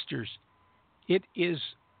and sisters, it's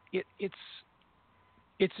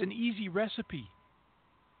an easy recipe.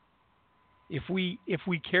 If we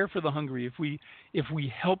care for the hungry, if we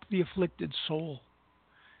help the afflicted soul,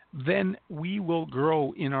 then we will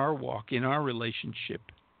grow in our walk, in our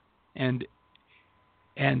relationship, and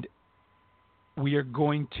we are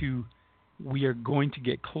going to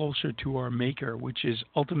get closer to our Maker, which is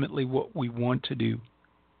ultimately what we want to do,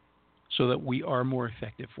 so that we are more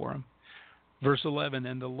effective for Him. Verse 11,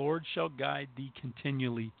 "And the Lord shall guide thee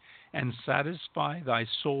continually, and satisfy thy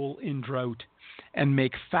soul in drought, and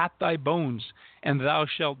make fat thy bones, and thou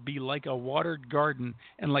shalt be like a watered garden,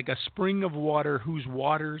 and like a spring of water whose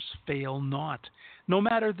waters fail not." No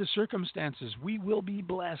matter the circumstances, we will be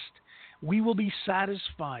blessed. We will be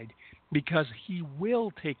satisfied, because He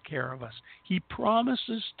will take care of us. He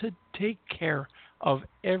promises to take care of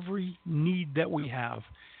every need that we have.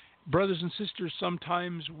 Brothers and sisters,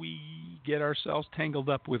 sometimes we get ourselves tangled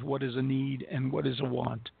up with what is a need and what is a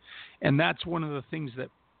want. And that's one of the things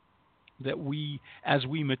that we, as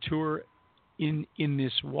we mature in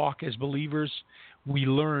this walk as believers, we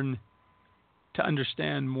learn to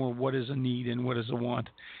understand more what is a need and what is a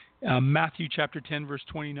want. Matthew chapter 10, verse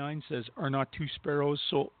 29 says, "Are not 2 sparrows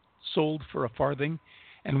sold for a farthing,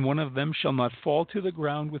 and one of them shall not fall to the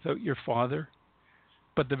ground without your Father?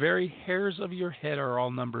 But the very hairs of your head are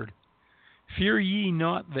all numbered. Fear ye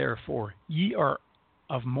not, therefore, ye are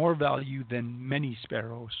of more value than many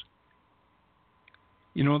sparrows.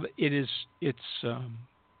 You know,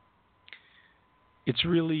 it's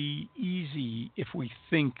really easy if we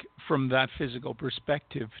think from that physical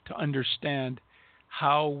perspective to understand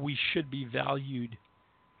how we should be valued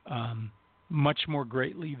much more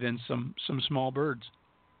greatly than some small birds.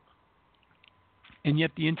 And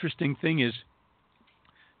yet the interesting thing is,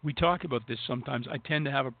 we talk about this sometimes. I tend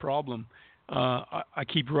to have a problem. I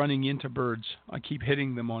keep running into birds. I keep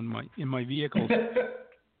hitting them in my vehicles.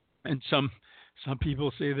 And some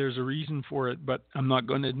people say there's a reason for it, but I'm not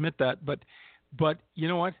going to admit that. But you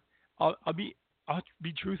know what? I'll be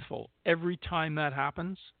truthful. Every time that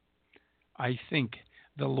happens, I think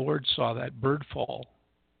the Lord saw that bird fall,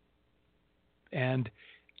 and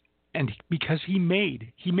because He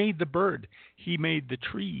made the bird, He made the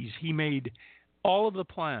trees, He made all of the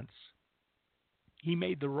plants, He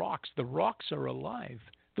made the rocks. The rocks are alive.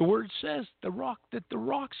 The Word says that the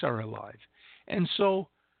rocks are alive, and so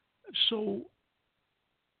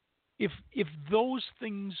if those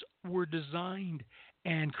things were designed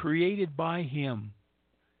and created by Him,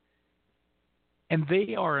 and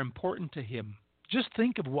they are important to Him, just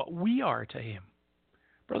think of what we are to Him.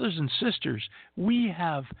 Brothers and sisters, we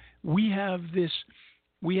have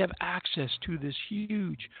access to this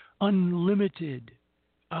huge, unlimited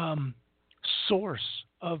source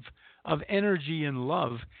of energy and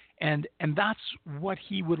love, and that's what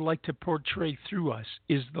He would like to portray through us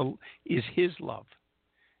is His love.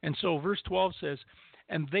 And so verse 12 says,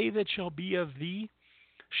 "And they that shall be of thee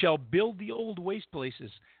shall build the old waste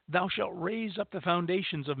places. Thou shalt raise up the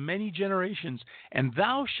foundations of many generations, and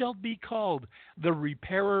thou shalt be called the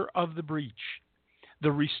repairer of the breach,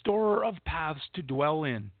 the restorer of paths to dwell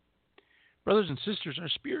in." Brothers and sisters, our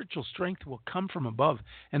spiritual strength will come from above,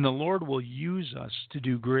 and the Lord will use us to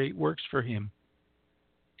do great works for Him.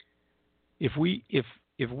 If we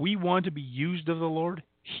want to be used of the Lord,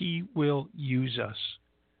 He will use us.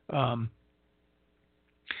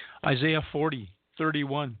 Isaiah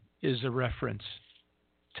 40:31 is a reference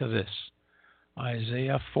to this.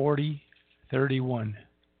 Isaiah 40:31.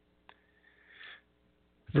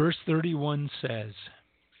 Verse 31 says,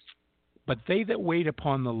 "But they that wait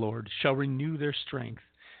upon the Lord shall renew their strength.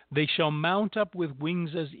 They shall mount up with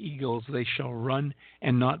wings as eagles. They shall run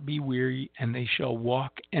and not be weary, and they shall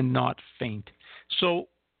walk and not faint." So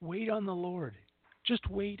wait on the Lord. Just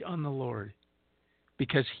wait on the Lord,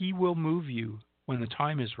 because He will move you when the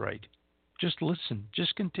time is right. Just listen.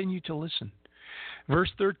 Just continue to listen.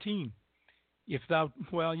 Verse 13.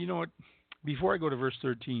 Well, you know what? Before I go to verse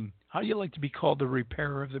 13, how do you like to be called the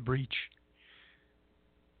repairer of the breach?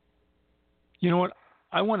 You know what?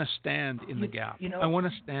 I want to stand in the gap. I want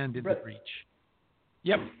to stand in the breach.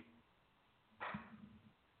 Yep.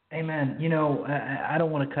 Amen. I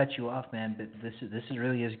don't want to cut you off, man, but this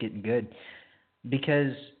really is getting good,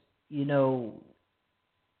 because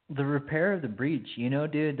the repair of the breach,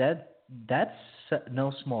 dude, that's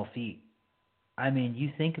no small feat. I mean,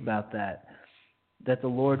 you think about that the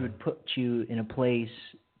Lord would put you in a place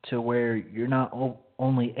to where you're not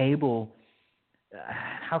only able,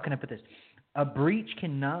 how can I put this? A breach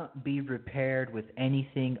cannot be repaired with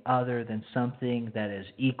anything other than something that is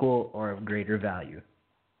equal or of greater value.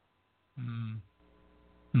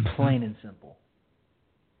 Mm-hmm. Plain and simple.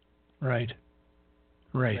 Right.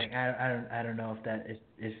 Like, I don't know if that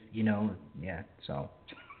is yeah. So.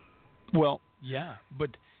 Well, yeah,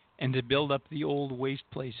 and to build up the old waste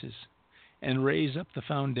places, and raise up the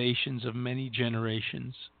foundations of many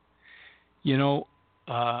generations.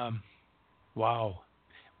 Wow.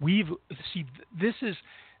 This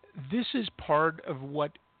is part of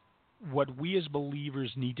what we as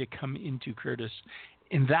believers need to come into, Curtis,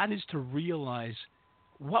 and that is to realize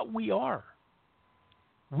what we are.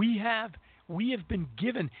 We have been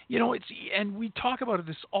given, and we talk about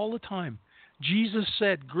this all the time. Jesus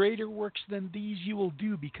said, "Greater works than these you will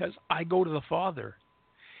do, because I go to the Father."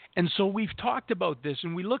 And so we've talked about this,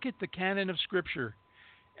 and we look at the canon of Scripture,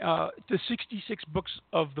 the 66 books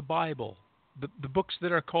of the Bible, the books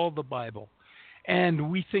that are called the Bible,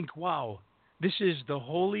 and we think, wow, this is the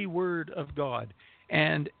holy Word of God.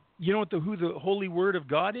 And you know who the holy Word of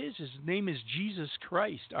God is? His name is Jesus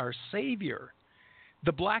Christ, our Savior.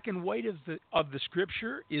 The black and white of the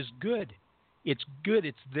Scripture is good. It's good.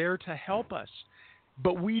 It's there to help us.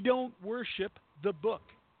 But we don't worship the book.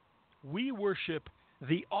 We worship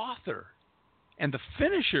the author and the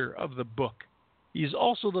finisher of the book. He is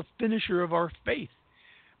also the finisher of our faith.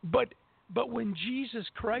 But when Jesus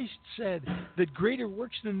Christ said that greater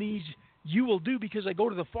works than these you will do because I go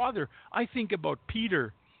to the Father, I think about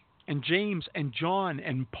Peter and James and John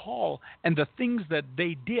and Paul and the things that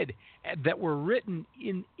they did that were written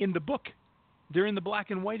in the book. They're in the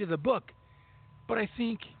black and white of the book. But I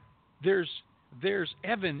think there's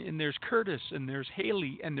Evan, and there's Curtis, and there's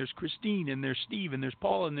Haley, and there's Christine, and there's Steve, and there's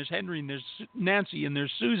Paul, and there's Henry, and there's Nancy, and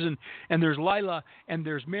there's Susan, and there's Lila, and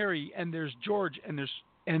there's Mary, and there's George, and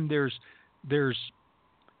there's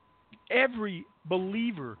every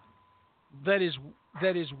believer that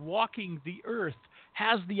is walking the earth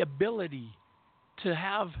has the ability to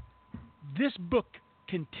have this book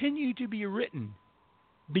continue to be written,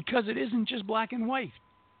 because it isn't just black and white.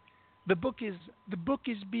 The book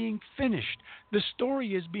is being finished. The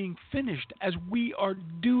story is being finished as we are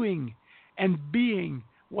doing and being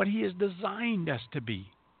what He has designed us to be.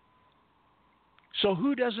 So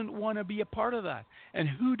who doesn't want to be a part of that? And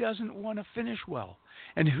who doesn't want to finish well?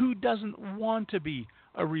 And who doesn't want to be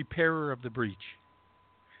a repairer of the breach?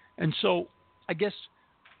 And so I guess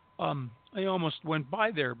I almost went by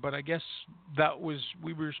there, but I guess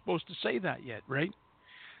we were supposed to say that yet, right?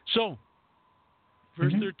 So,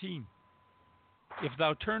 verse 13. If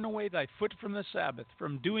thou turn away thy foot from the Sabbath,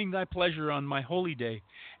 from doing thy pleasure on my holy day,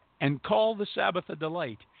 and call the Sabbath a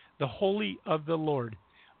delight, the holy of the Lord,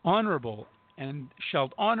 honorable, and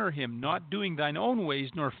shalt honor him, not doing thine own ways,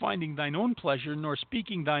 nor finding thine own pleasure, nor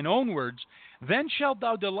speaking thine own words, then shalt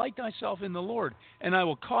thou delight thyself in the Lord, and I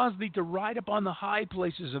will cause thee to ride upon the high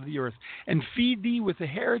places of the earth, and feed thee with the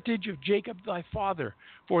heritage of Jacob thy father,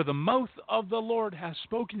 for the mouth of the Lord hath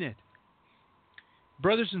spoken it.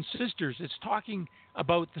 Brothers and sisters, it's talking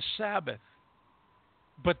about the Sabbath,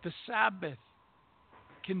 but the Sabbath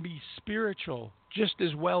can be spiritual just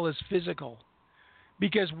as well as physical.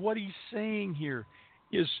 Because what he's saying here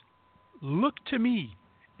is, look to me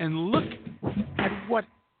and look at what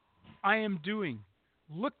I am doing.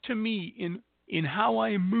 Look to me in how I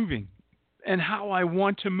am moving and how I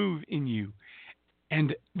want to move in you.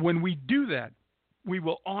 And when we do that, we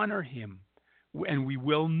will honor him, and we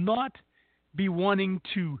will not be wanting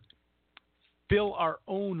to fill our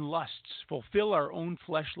own lusts, fulfill our own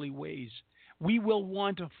fleshly ways. We will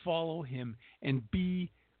want to follow him and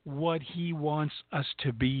be what he wants us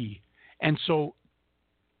to be. And so,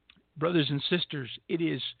 brothers and sisters, we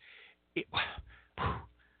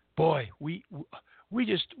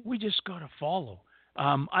just got to follow.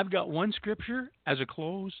 I've got one scripture as a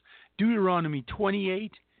close, Deuteronomy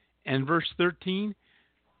 28 and verse 13,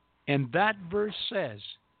 and that verse says,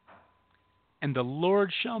 and the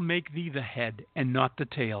Lord shall make thee the head and not the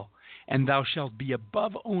tail, and thou shalt be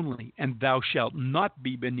above only, and thou shalt not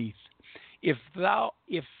be beneath. If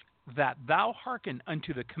that thou hearken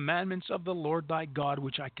unto the commandments of the Lord thy God,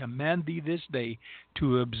 which I command thee this day,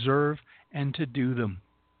 to observe and to do them.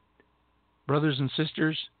 Brothers and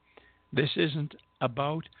sisters, this isn't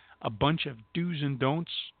about a bunch of do's and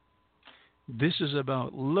don'ts. This is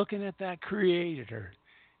about looking at that Creator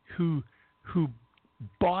who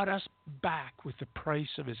bought us back with the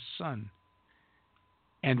price of his Son,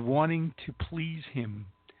 and wanting to please him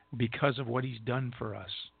because of what he's done for us.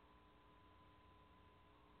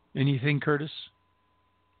 Anything, Curtis?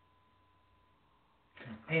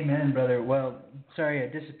 Amen, brother. Well, sorry, I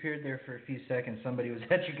disappeared there for a few seconds. Somebody was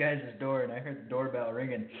at you guys' door, and I heard the doorbell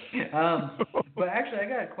ringing. But actually, I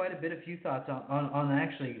got quite a few thoughts on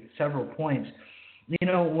actually several points. You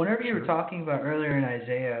know, whenever you were talking about earlier in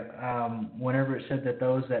Isaiah, whenever it said that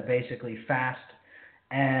those that basically fast,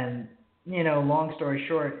 and, you know, long story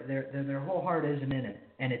short, their whole heart isn't in it,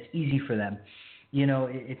 and it's easy for them. You know,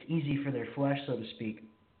 it's easy for their flesh, so to speak.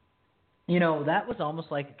 You know, that was almost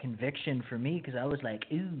like a conviction for me, because I was like,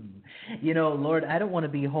 ooh, you know, Lord, I don't want to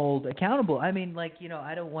be held accountable. I mean, like, you know,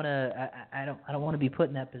 I don't want to be put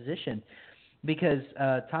in that position. Because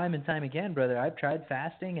time and time again, brother, I've tried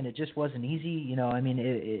fasting and it just wasn't easy. You know, I mean,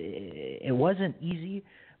 it wasn't easy,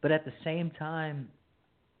 but at the same time,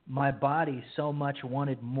 my body so much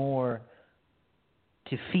wanted more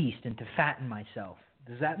to feast and to fatten myself.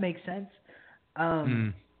 Does that make sense?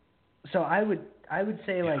 So I would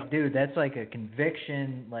say, like, dude, that's like a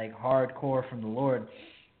conviction, like hardcore from the Lord,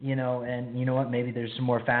 you know. And you know what? Maybe there's some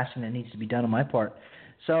more fasting that needs to be done on my part.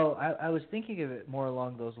 So I was thinking of it more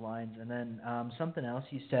along those lines. And then something else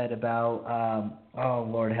you said about, oh,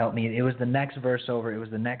 Lord, help me. It was the next verse over. It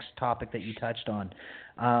was the next topic that you touched on.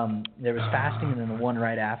 There was fasting and then the one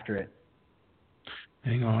right after it.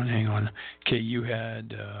 Hang on. Okay, you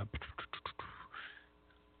had...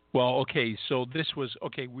 well, okay, so this was...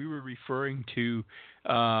 Okay, we were referring to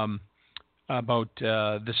about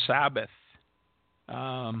the Sabbath.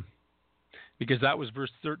 because that was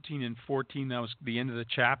verse 13 and 14. That was the end of the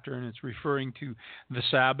chapter, and it's referring to the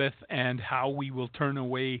Sabbath and how we will turn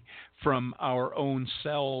away from our own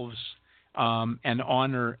selves and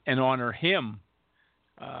honor Him.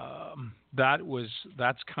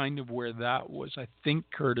 That's kind of where that was, I think,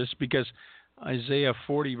 Curtis, because Isaiah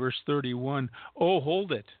 40 verse 31. Oh,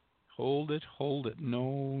 hold it. No,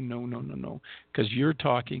 because you're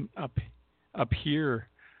talking up here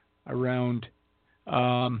around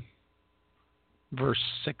verse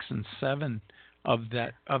 6 and 7 of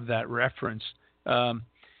that reference.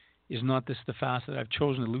 Is not this the fast that I've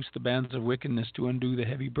chosen, to loose the bands of wickedness, to undo the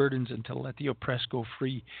heavy burdens, and to let the oppressed go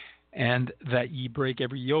free, and that ye break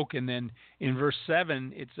every yoke? And then in verse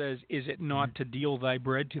 7 it says, is it not to deal thy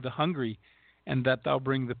bread to the hungry, and that thou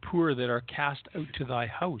bring the poor that are cast out to thy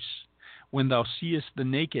house? When thou seest the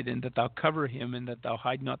naked, and that thou cover him, and that thou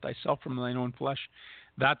hide not thyself from thine own flesh.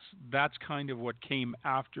 That's kind of what came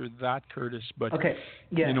after that, Curtis. But okay,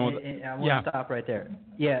 yeah, I want to stop right there.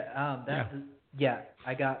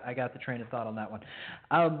 I got the train of thought on that one.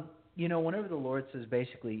 Whenever the Lord says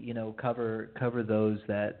basically, cover those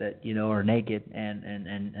that are naked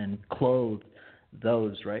and clothe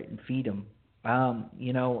those, right, and feed them. I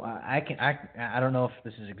don't know if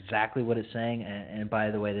this is exactly what it's saying, and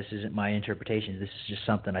by the way, this isn't my interpretation. This is just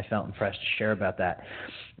something I felt impressed to share about that.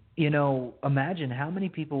 Imagine how many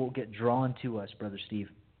people will get drawn to us, Brother Steve,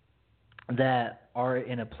 that are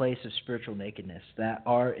in a place of spiritual nakedness, that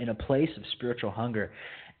are in a place of spiritual hunger,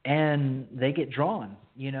 and they get drawn,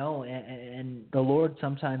 and the Lord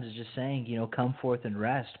sometimes is just saying, come forth and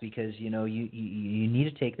rest, because, you need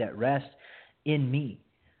to take that rest in me.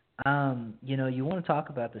 You want to talk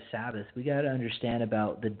about the Sabbath. We got to understand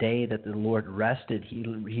about the day that the Lord rested.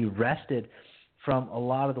 He rested from a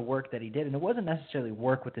lot of the work that he did, and it wasn't necessarily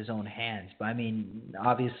work with his own hands. But I mean,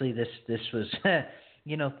 obviously, this was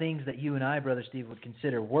things that you and I, Brother Steve, would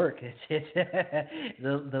consider work.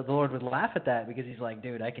 The Lord would laugh at that, because he's like,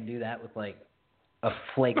 dude, I can do that with like a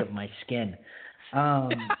flake of my skin. So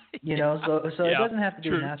it doesn't have to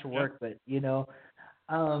do with natural work, but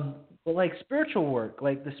but like spiritual work,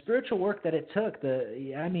 like the spiritual work that it took.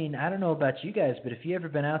 I don't know about you guys, but if you ever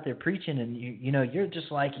been out there preaching and you're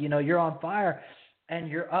just like, you're on fire, and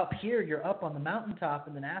you're up here, you're up on the mountaintop,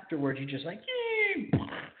 and then afterwards you just like,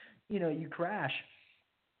 you crash.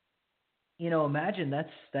 Imagine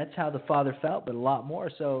that's how the Father felt, but a lot more.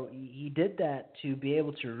 So he did that to be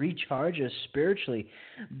able to recharge us spiritually.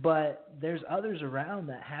 But there's others around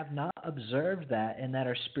that have not observed that, and that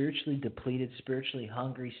are spiritually depleted, spiritually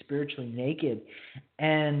hungry, spiritually naked.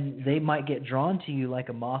 And they might get drawn to you like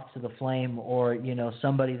a moth to the flame, or,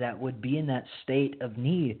 somebody that would be in that state of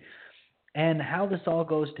need. And how this all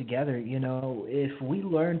goes together, if we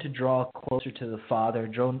learn to draw closer to the Father,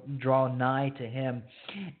 draw nigh to Him,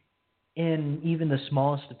 in even the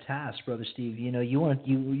smallest of tasks, Brother Steve, you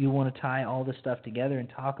want to tie all this stuff together and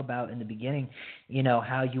talk about in the beginning,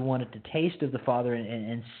 how you wanted to taste of the Father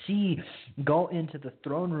and go into the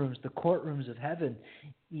throne rooms, the courtrooms of heaven,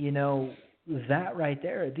 that right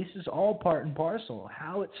there. This is all part and parcel.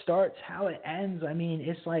 How it starts, how it ends. I mean,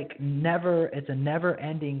 it's a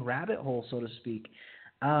never-ending rabbit hole, so to speak.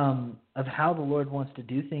 Of how the Lord wants to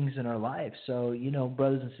do things in our lives. So,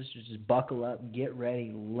 brothers and sisters, just buckle up and get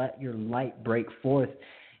ready. Let your light break forth,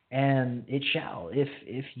 and it shall,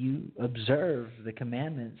 if you observe the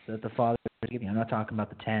commandments that the Father is giving. I'm not talking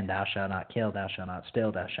about the 10, thou shalt not kill, thou shalt not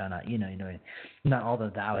steal, thou shalt not, not all the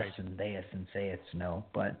thouists and theists and sayest, no,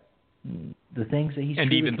 but the things that He's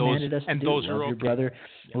truly commanded us to do. Love your brother,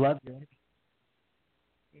 love your enemy.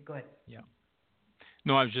 Go ahead. Yeah.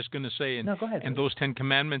 No, I was just going to say, go ahead, and those 10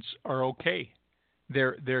 commandments are okay.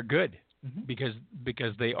 They're good, because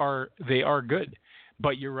they are good.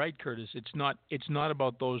 But you're right, Curtis. It's not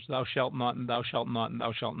about those thou shalt not and thou shalt not and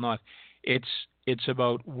thou shalt not. It's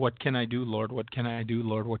about, what can I do, Lord? What can I do,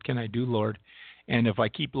 Lord? What can I do, Lord? And if I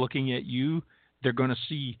keep looking at you, they're going to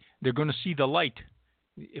see the light.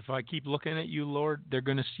 If I keep looking at you, Lord, they're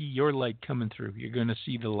going to see your light coming through. You're going to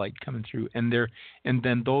see the light coming through. And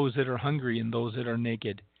then those that are hungry, and those that are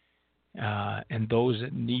naked, and those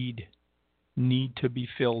that need to be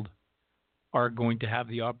filled are going to have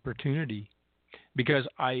the opportunity. Because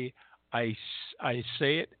I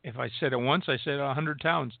say it, if I said it once, I said it 100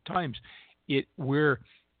 times.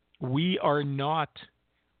 We are nothing.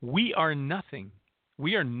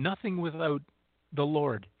 We are nothing without the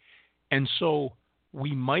Lord. And so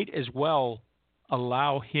we might as well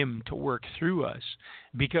allow Him to work through us,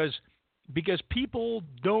 because people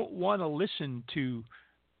don't want to listen to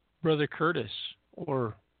Brother Curtis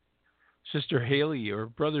or Sister Haley or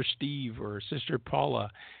Brother Steve or Sister Paula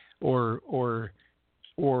or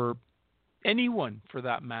anyone for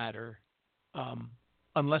that matter,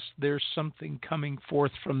 unless there's something coming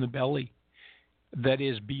forth from the belly that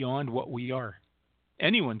is beyond what we are.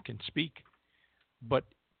 Anyone can speak, but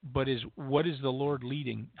what is the Lord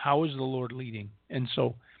leading? How is the Lord leading? And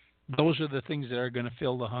so those are the things that are going to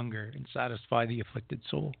fill the hunger and satisfy the afflicted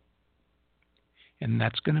soul. And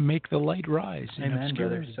that's going to make the light rise in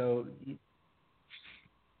obscurity. Brother. So,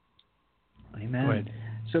 amen. Go ahead.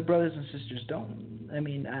 So, brothers and sisters,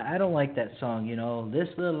 I don't like that song, this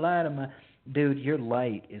little light of my... Dude, your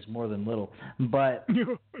light is more than little. But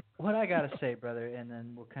what I got to say, brother, and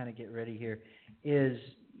then we'll kind of get ready here, is,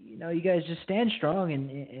 you guys just stand strong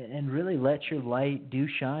and really let your light do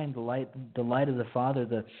shine, the light of the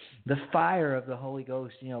Father, the fire of the Holy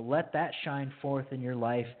Ghost. Let that shine forth in your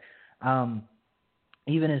life.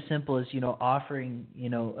 Even as simple as, offering,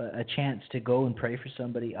 a chance to go and pray for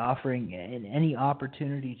somebody, offering any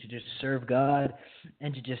opportunity to just serve God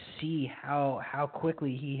and to just see how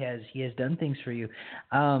quickly He has done things for you.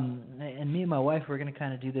 And me and my wife, we're going to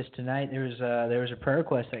kind of do this tonight. There was a prayer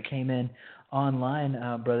request that came in online,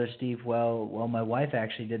 Brother Steve. Well, my wife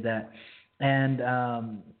actually did that. And,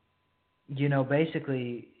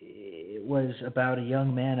 basically it was about a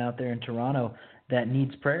young man out there in Toronto that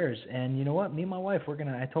needs prayers. And you know what? Me and my wife,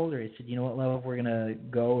 I told her, I said, you know what, love, we're going to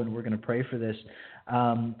go and we're going to pray for this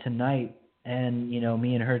tonight. And,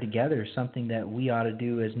 me and her together, something that we ought to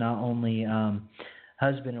do as not only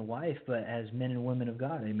husband and wife, but as men and women of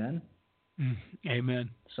God. Amen? Amen.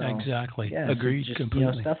 So, exactly. Yeah, agreed, so just,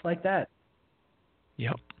 completely. Stuff like that.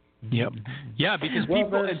 Yep. Yeah, because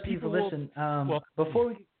people listen, before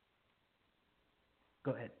we...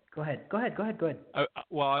 Go ahead.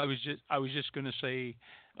 Well, I was just going to say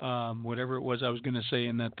whatever it was I was going to say,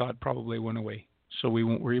 and that thought probably went away, so we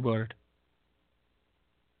won't worry about it.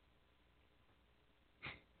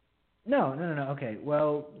 No. Okay.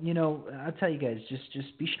 Well, I'll tell you guys,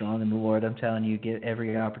 just be strong in the Lord. I'm telling you, get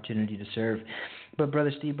every opportunity to serve. But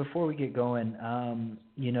Brother Steve, before we get going, can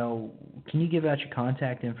you give out your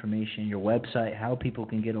contact information, your website, how people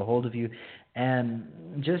can get a hold of you, and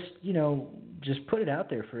just put it out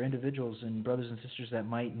there for individuals and brothers and sisters that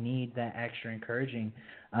might need that extra encouraging,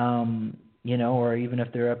 or even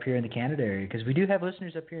if they're up here in the Canada area, because we do have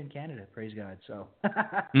listeners up here in Canada, praise God. So,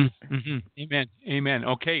 Amen.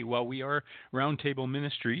 Okay, well, we are Roundtable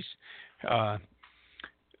Ministries.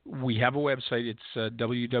 We have a website. It's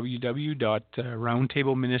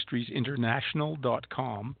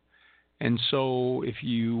www.roundtableministriesinternational.com. And so if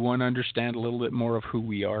you want to understand a little bit more of who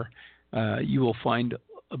we are, you will find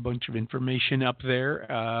a bunch of information up there.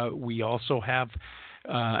 We also have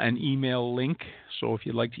an email link. So if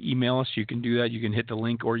you'd like to email us, you can do that. You can hit the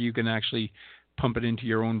link, or you can actually pump it into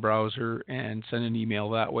your own browser and send an email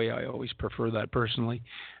that way. I always prefer that personally.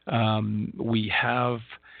 We have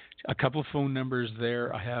a couple of phone numbers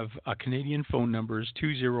there. I have a Canadian phone number,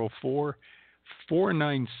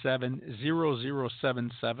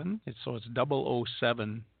 204-497-0077. So it's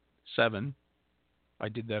 0077. I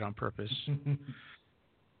did that on purpose.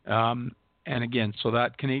 And again, so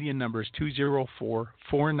that Canadian number is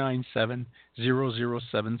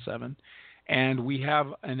 204-497-0077. And we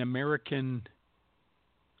have an American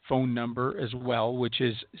phone number as well, which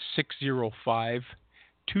is 605-223-1866.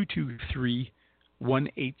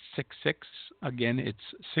 Again, it's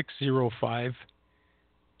 605,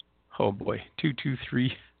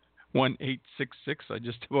 223-1866. I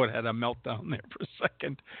just about had a meltdown there for a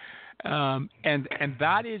second. And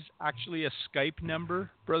that is actually a Skype number,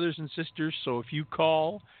 brothers and sisters. So if you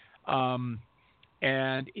call, and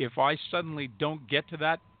if I suddenly don't get to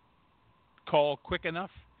that call quick enough,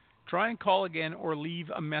 try and call again or leave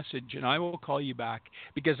a message, and I will call you back,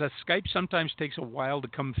 because a Skype sometimes takes a while to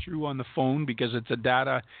come through on the phone because it's a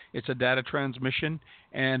data transmission,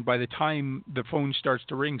 and by the time the phone starts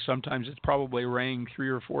to ring, sometimes it's probably rang 3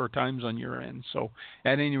 or 4 times on your end. So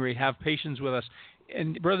at any rate, have patience with us.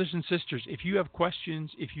 And brothers and sisters, if you have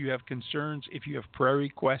questions, if you have concerns, if you have prayer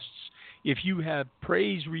requests, if you have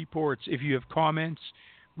praise reports, if you have comments,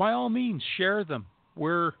 by all means, share them.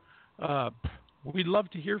 We'd love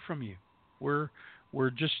to hear from you. We're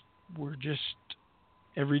just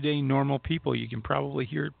everyday normal people. You can probably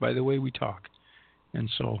hear it by the way we talk. And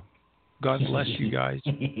so, God bless you guys.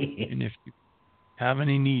 And if you have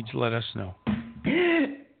any needs, let us know.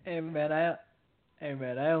 Amen. I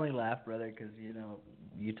only laugh, brother, because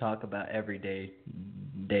you talk about everyday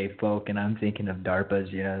folk, and I'm thinking of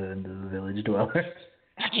DARPA's, the village dwellers.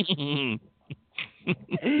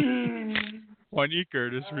 Funny,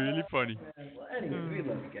 Curtis, really funny. Well, anyway, we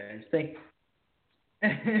love you guys.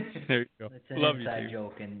 There you go. It's an Love inside you, Steve.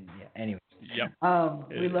 joke, and yeah, anyway. Yep.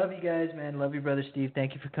 We love you guys, man. Love you, brother Steve.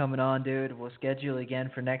 Thank you for coming on, dude. We'll schedule again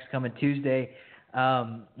for next coming Tuesday.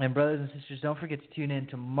 And brothers and sisters, don't forget to tune in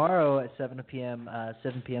tomorrow at 7 p.m.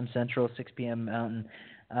 Central, 6 p.m. Mountain,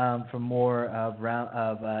 for more of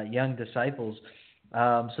Young Disciples.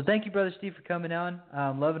 So thank you, brother Steve, for coming on.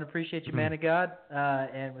 Love and appreciate you, man of God.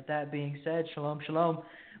 And with that being said, shalom, shalom.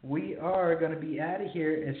 We are going to be out of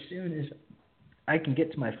here as soon as I can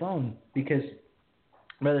get to my phone, because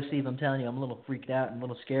brother Steve, I'm telling you, I'm a little freaked out and a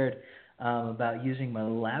little scared about using my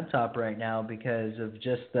laptop right now because of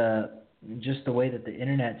just the way that the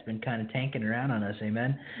internet's been kind of tanking around on us,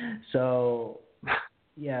 amen. So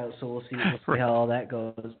yeah, so we'll see how all that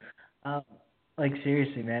goes. Like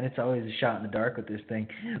seriously, man, it's always a shot in the dark with this thing.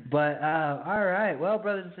 But all right, well,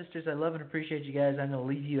 brothers and sisters, I love and appreciate you guys. I'm gonna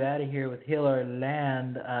leave you out of here with Heal Our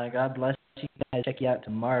Land. God bless you guys. Check you out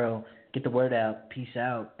tomorrow. Get the word out. Peace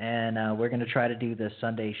out. And we're going to try to do the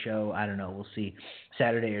Sunday show. I don't know. We'll see.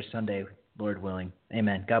 Saturday or Sunday, Lord willing.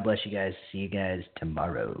 Amen. God bless you guys. See you guys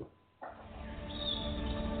tomorrow.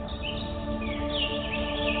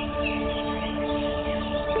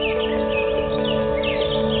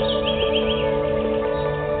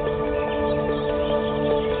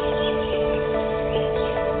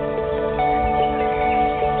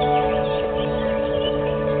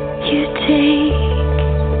 You take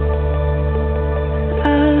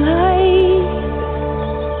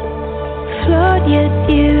flawed yet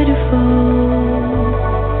beautiful,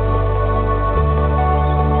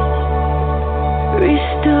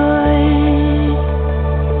 restored,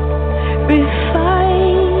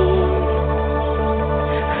 refined.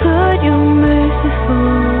 Lord, you're merciful,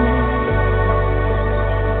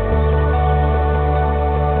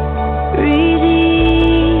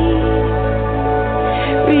 redeem,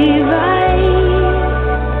 revive.